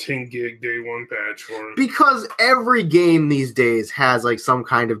a 10 gig day one patch for it. Because every game these days has like some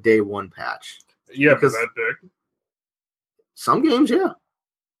kind of day one patch. Yeah, because that big. Some games, yeah.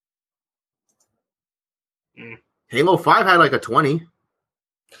 Halo 5 had like a 20.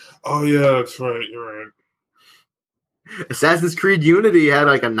 Oh, yeah, that's right. You're right. Assassin's Creed Unity had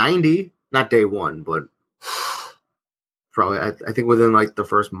like a 90. Not day one, but probably I think within like the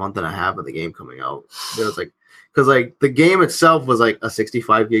first month and a half of the game coming out. It was like, because like the game itself was like a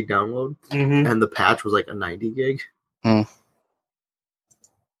 65 gig download, and the patch was like a 90 gig.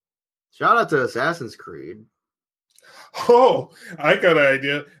 Shout out to Assassin's Creed. Oh, I got an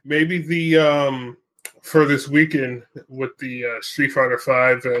idea. Maybe the for this weekend with the Street Fighter V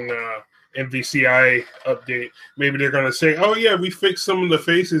and MVCI update, maybe they're going to say, "Oh yeah, we fixed some of the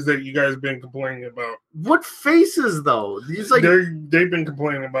faces that you guys been complaining about." What faces though? These like they've been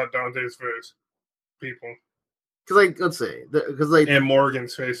complaining about Dante's face. People. Because like, let's see, because like and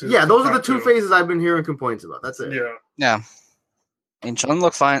Morgan's faces. Yeah, those are the two faces I've been hearing complaints about. That's it. Yeah. I mean, Chun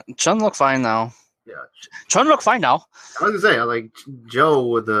look fine. Chun look fine now. Yeah. Chun look fine now. I was gonna say, like Joe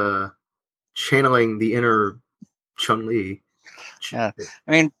with the channeling the inner Chun-Li. Yeah.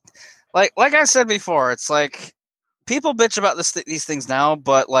 I mean, like I said before, it's like people bitch about these things now,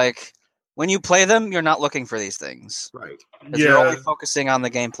 but like when you play them, you're not looking for these things. Right. You're only focusing on the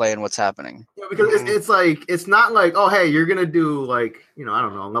gameplay and what's happening. Yeah, because it's like, it's not like, oh, hey, you're going to do like, I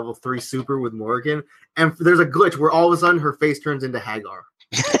don't know, level 3 super with Morgan. And there's a glitch where all of a sudden her face turns into Hagar.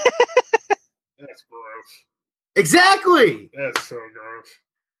 That's gross. Exactly. That's so gross.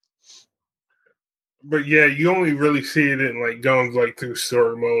 But yeah, you only really see it in like going like through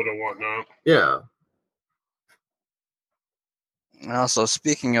story mode and whatnot. Yeah. And also,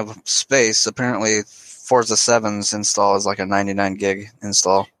 speaking of space, apparently Forza 7's install is like a 99 gig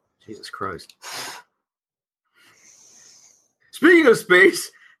install. Jesus Christ. Speaking of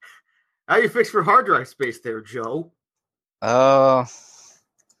space, how you fix for hard drive space there, Joe? About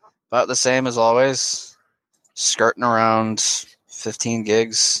the same as always. Skirting around 15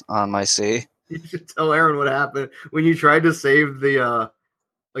 gigs on my C. You should tell Aaron what happened when you tried to save the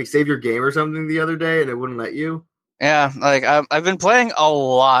save your game or something the other day and it wouldn't let you. Yeah, like I've been playing a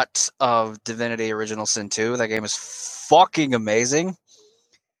lot of Divinity Original Sin 2. That game is fucking amazing.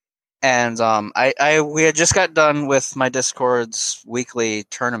 And we had just got done with my Discord's weekly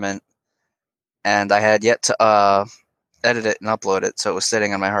tournament, and I had yet to edit it and upload it, so it was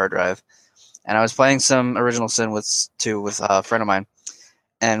sitting on my hard drive. And I was playing some Original Sin with a friend of mine,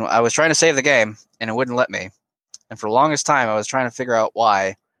 and I was trying to save the game, and it wouldn't let me. And for the longest time, I was trying to figure out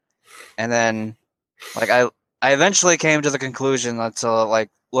why. And then, like I eventually came to the conclusion to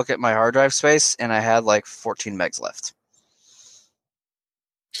look at my hard drive space, and I had like 14 megs left.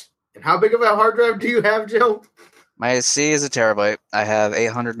 And how big of a hard drive do you have, Joe? My C is a terabyte. I have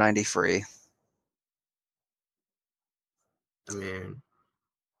 890 free. I mean,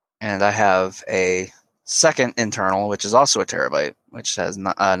 and I have a second internal, which is also a terabyte, which has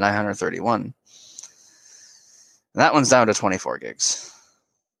 931. And that one's down to 24 gigs.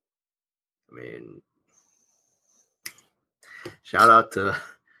 I mean, shout out to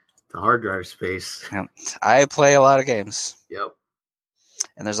hard drive space. I play a lot of games. Yep.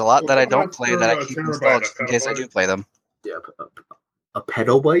 And there's a lot that I don't play that I keep installed in case I do play them. Yep. A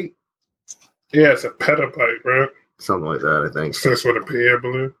petabyte? Yeah, it's a petabyte, right? Something like that, I think. Starts with a P, I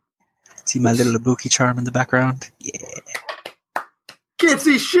believe. See my little Ibuki charm in the background? Yeah. Can't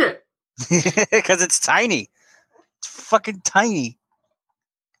see shit! Because it's tiny. It's fucking tiny.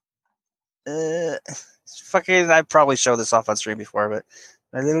 I probably showed this off on stream before, but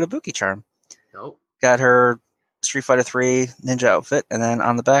my little Ibuki charm. Nope. Got her Street Fighter 3 ninja outfit, and then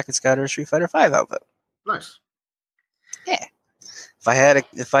on the back it's got her Street Fighter 5 outfit. Nice. Yeah.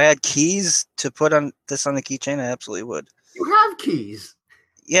 If I had keys to put on this on the keychain, I absolutely would. You have keys.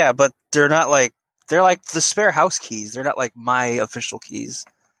 Yeah, but they're not like they're like the spare house keys. They're not like my official keys.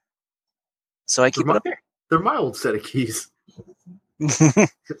 So I keep it up here. They're my old set of keys.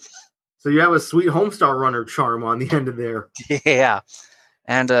 So you have a sweet Homestar Runner charm on the end of there. Yeah.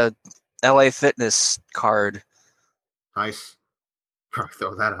 And a LA Fitness card. Nice. Probably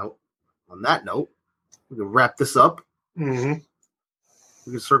throw that out. On that note, we can wrap this up. Mm-hmm.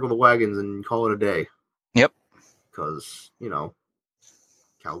 We can circle the wagons and call it a day. Yep. Because,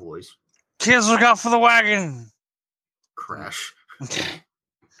 Cowboys. Kids, look out for the wagon. Crash.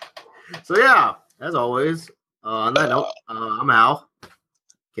 So, yeah, as always, on that note, I'm Al.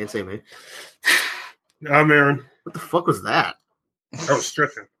 Can't say me. I'm Aaron. What the fuck was that? I was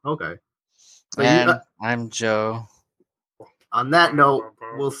stretching. Okay. So And I'm Joe. On that note,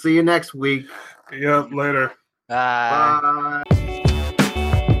 we'll see you next week. Yep, later. Bye. Bye.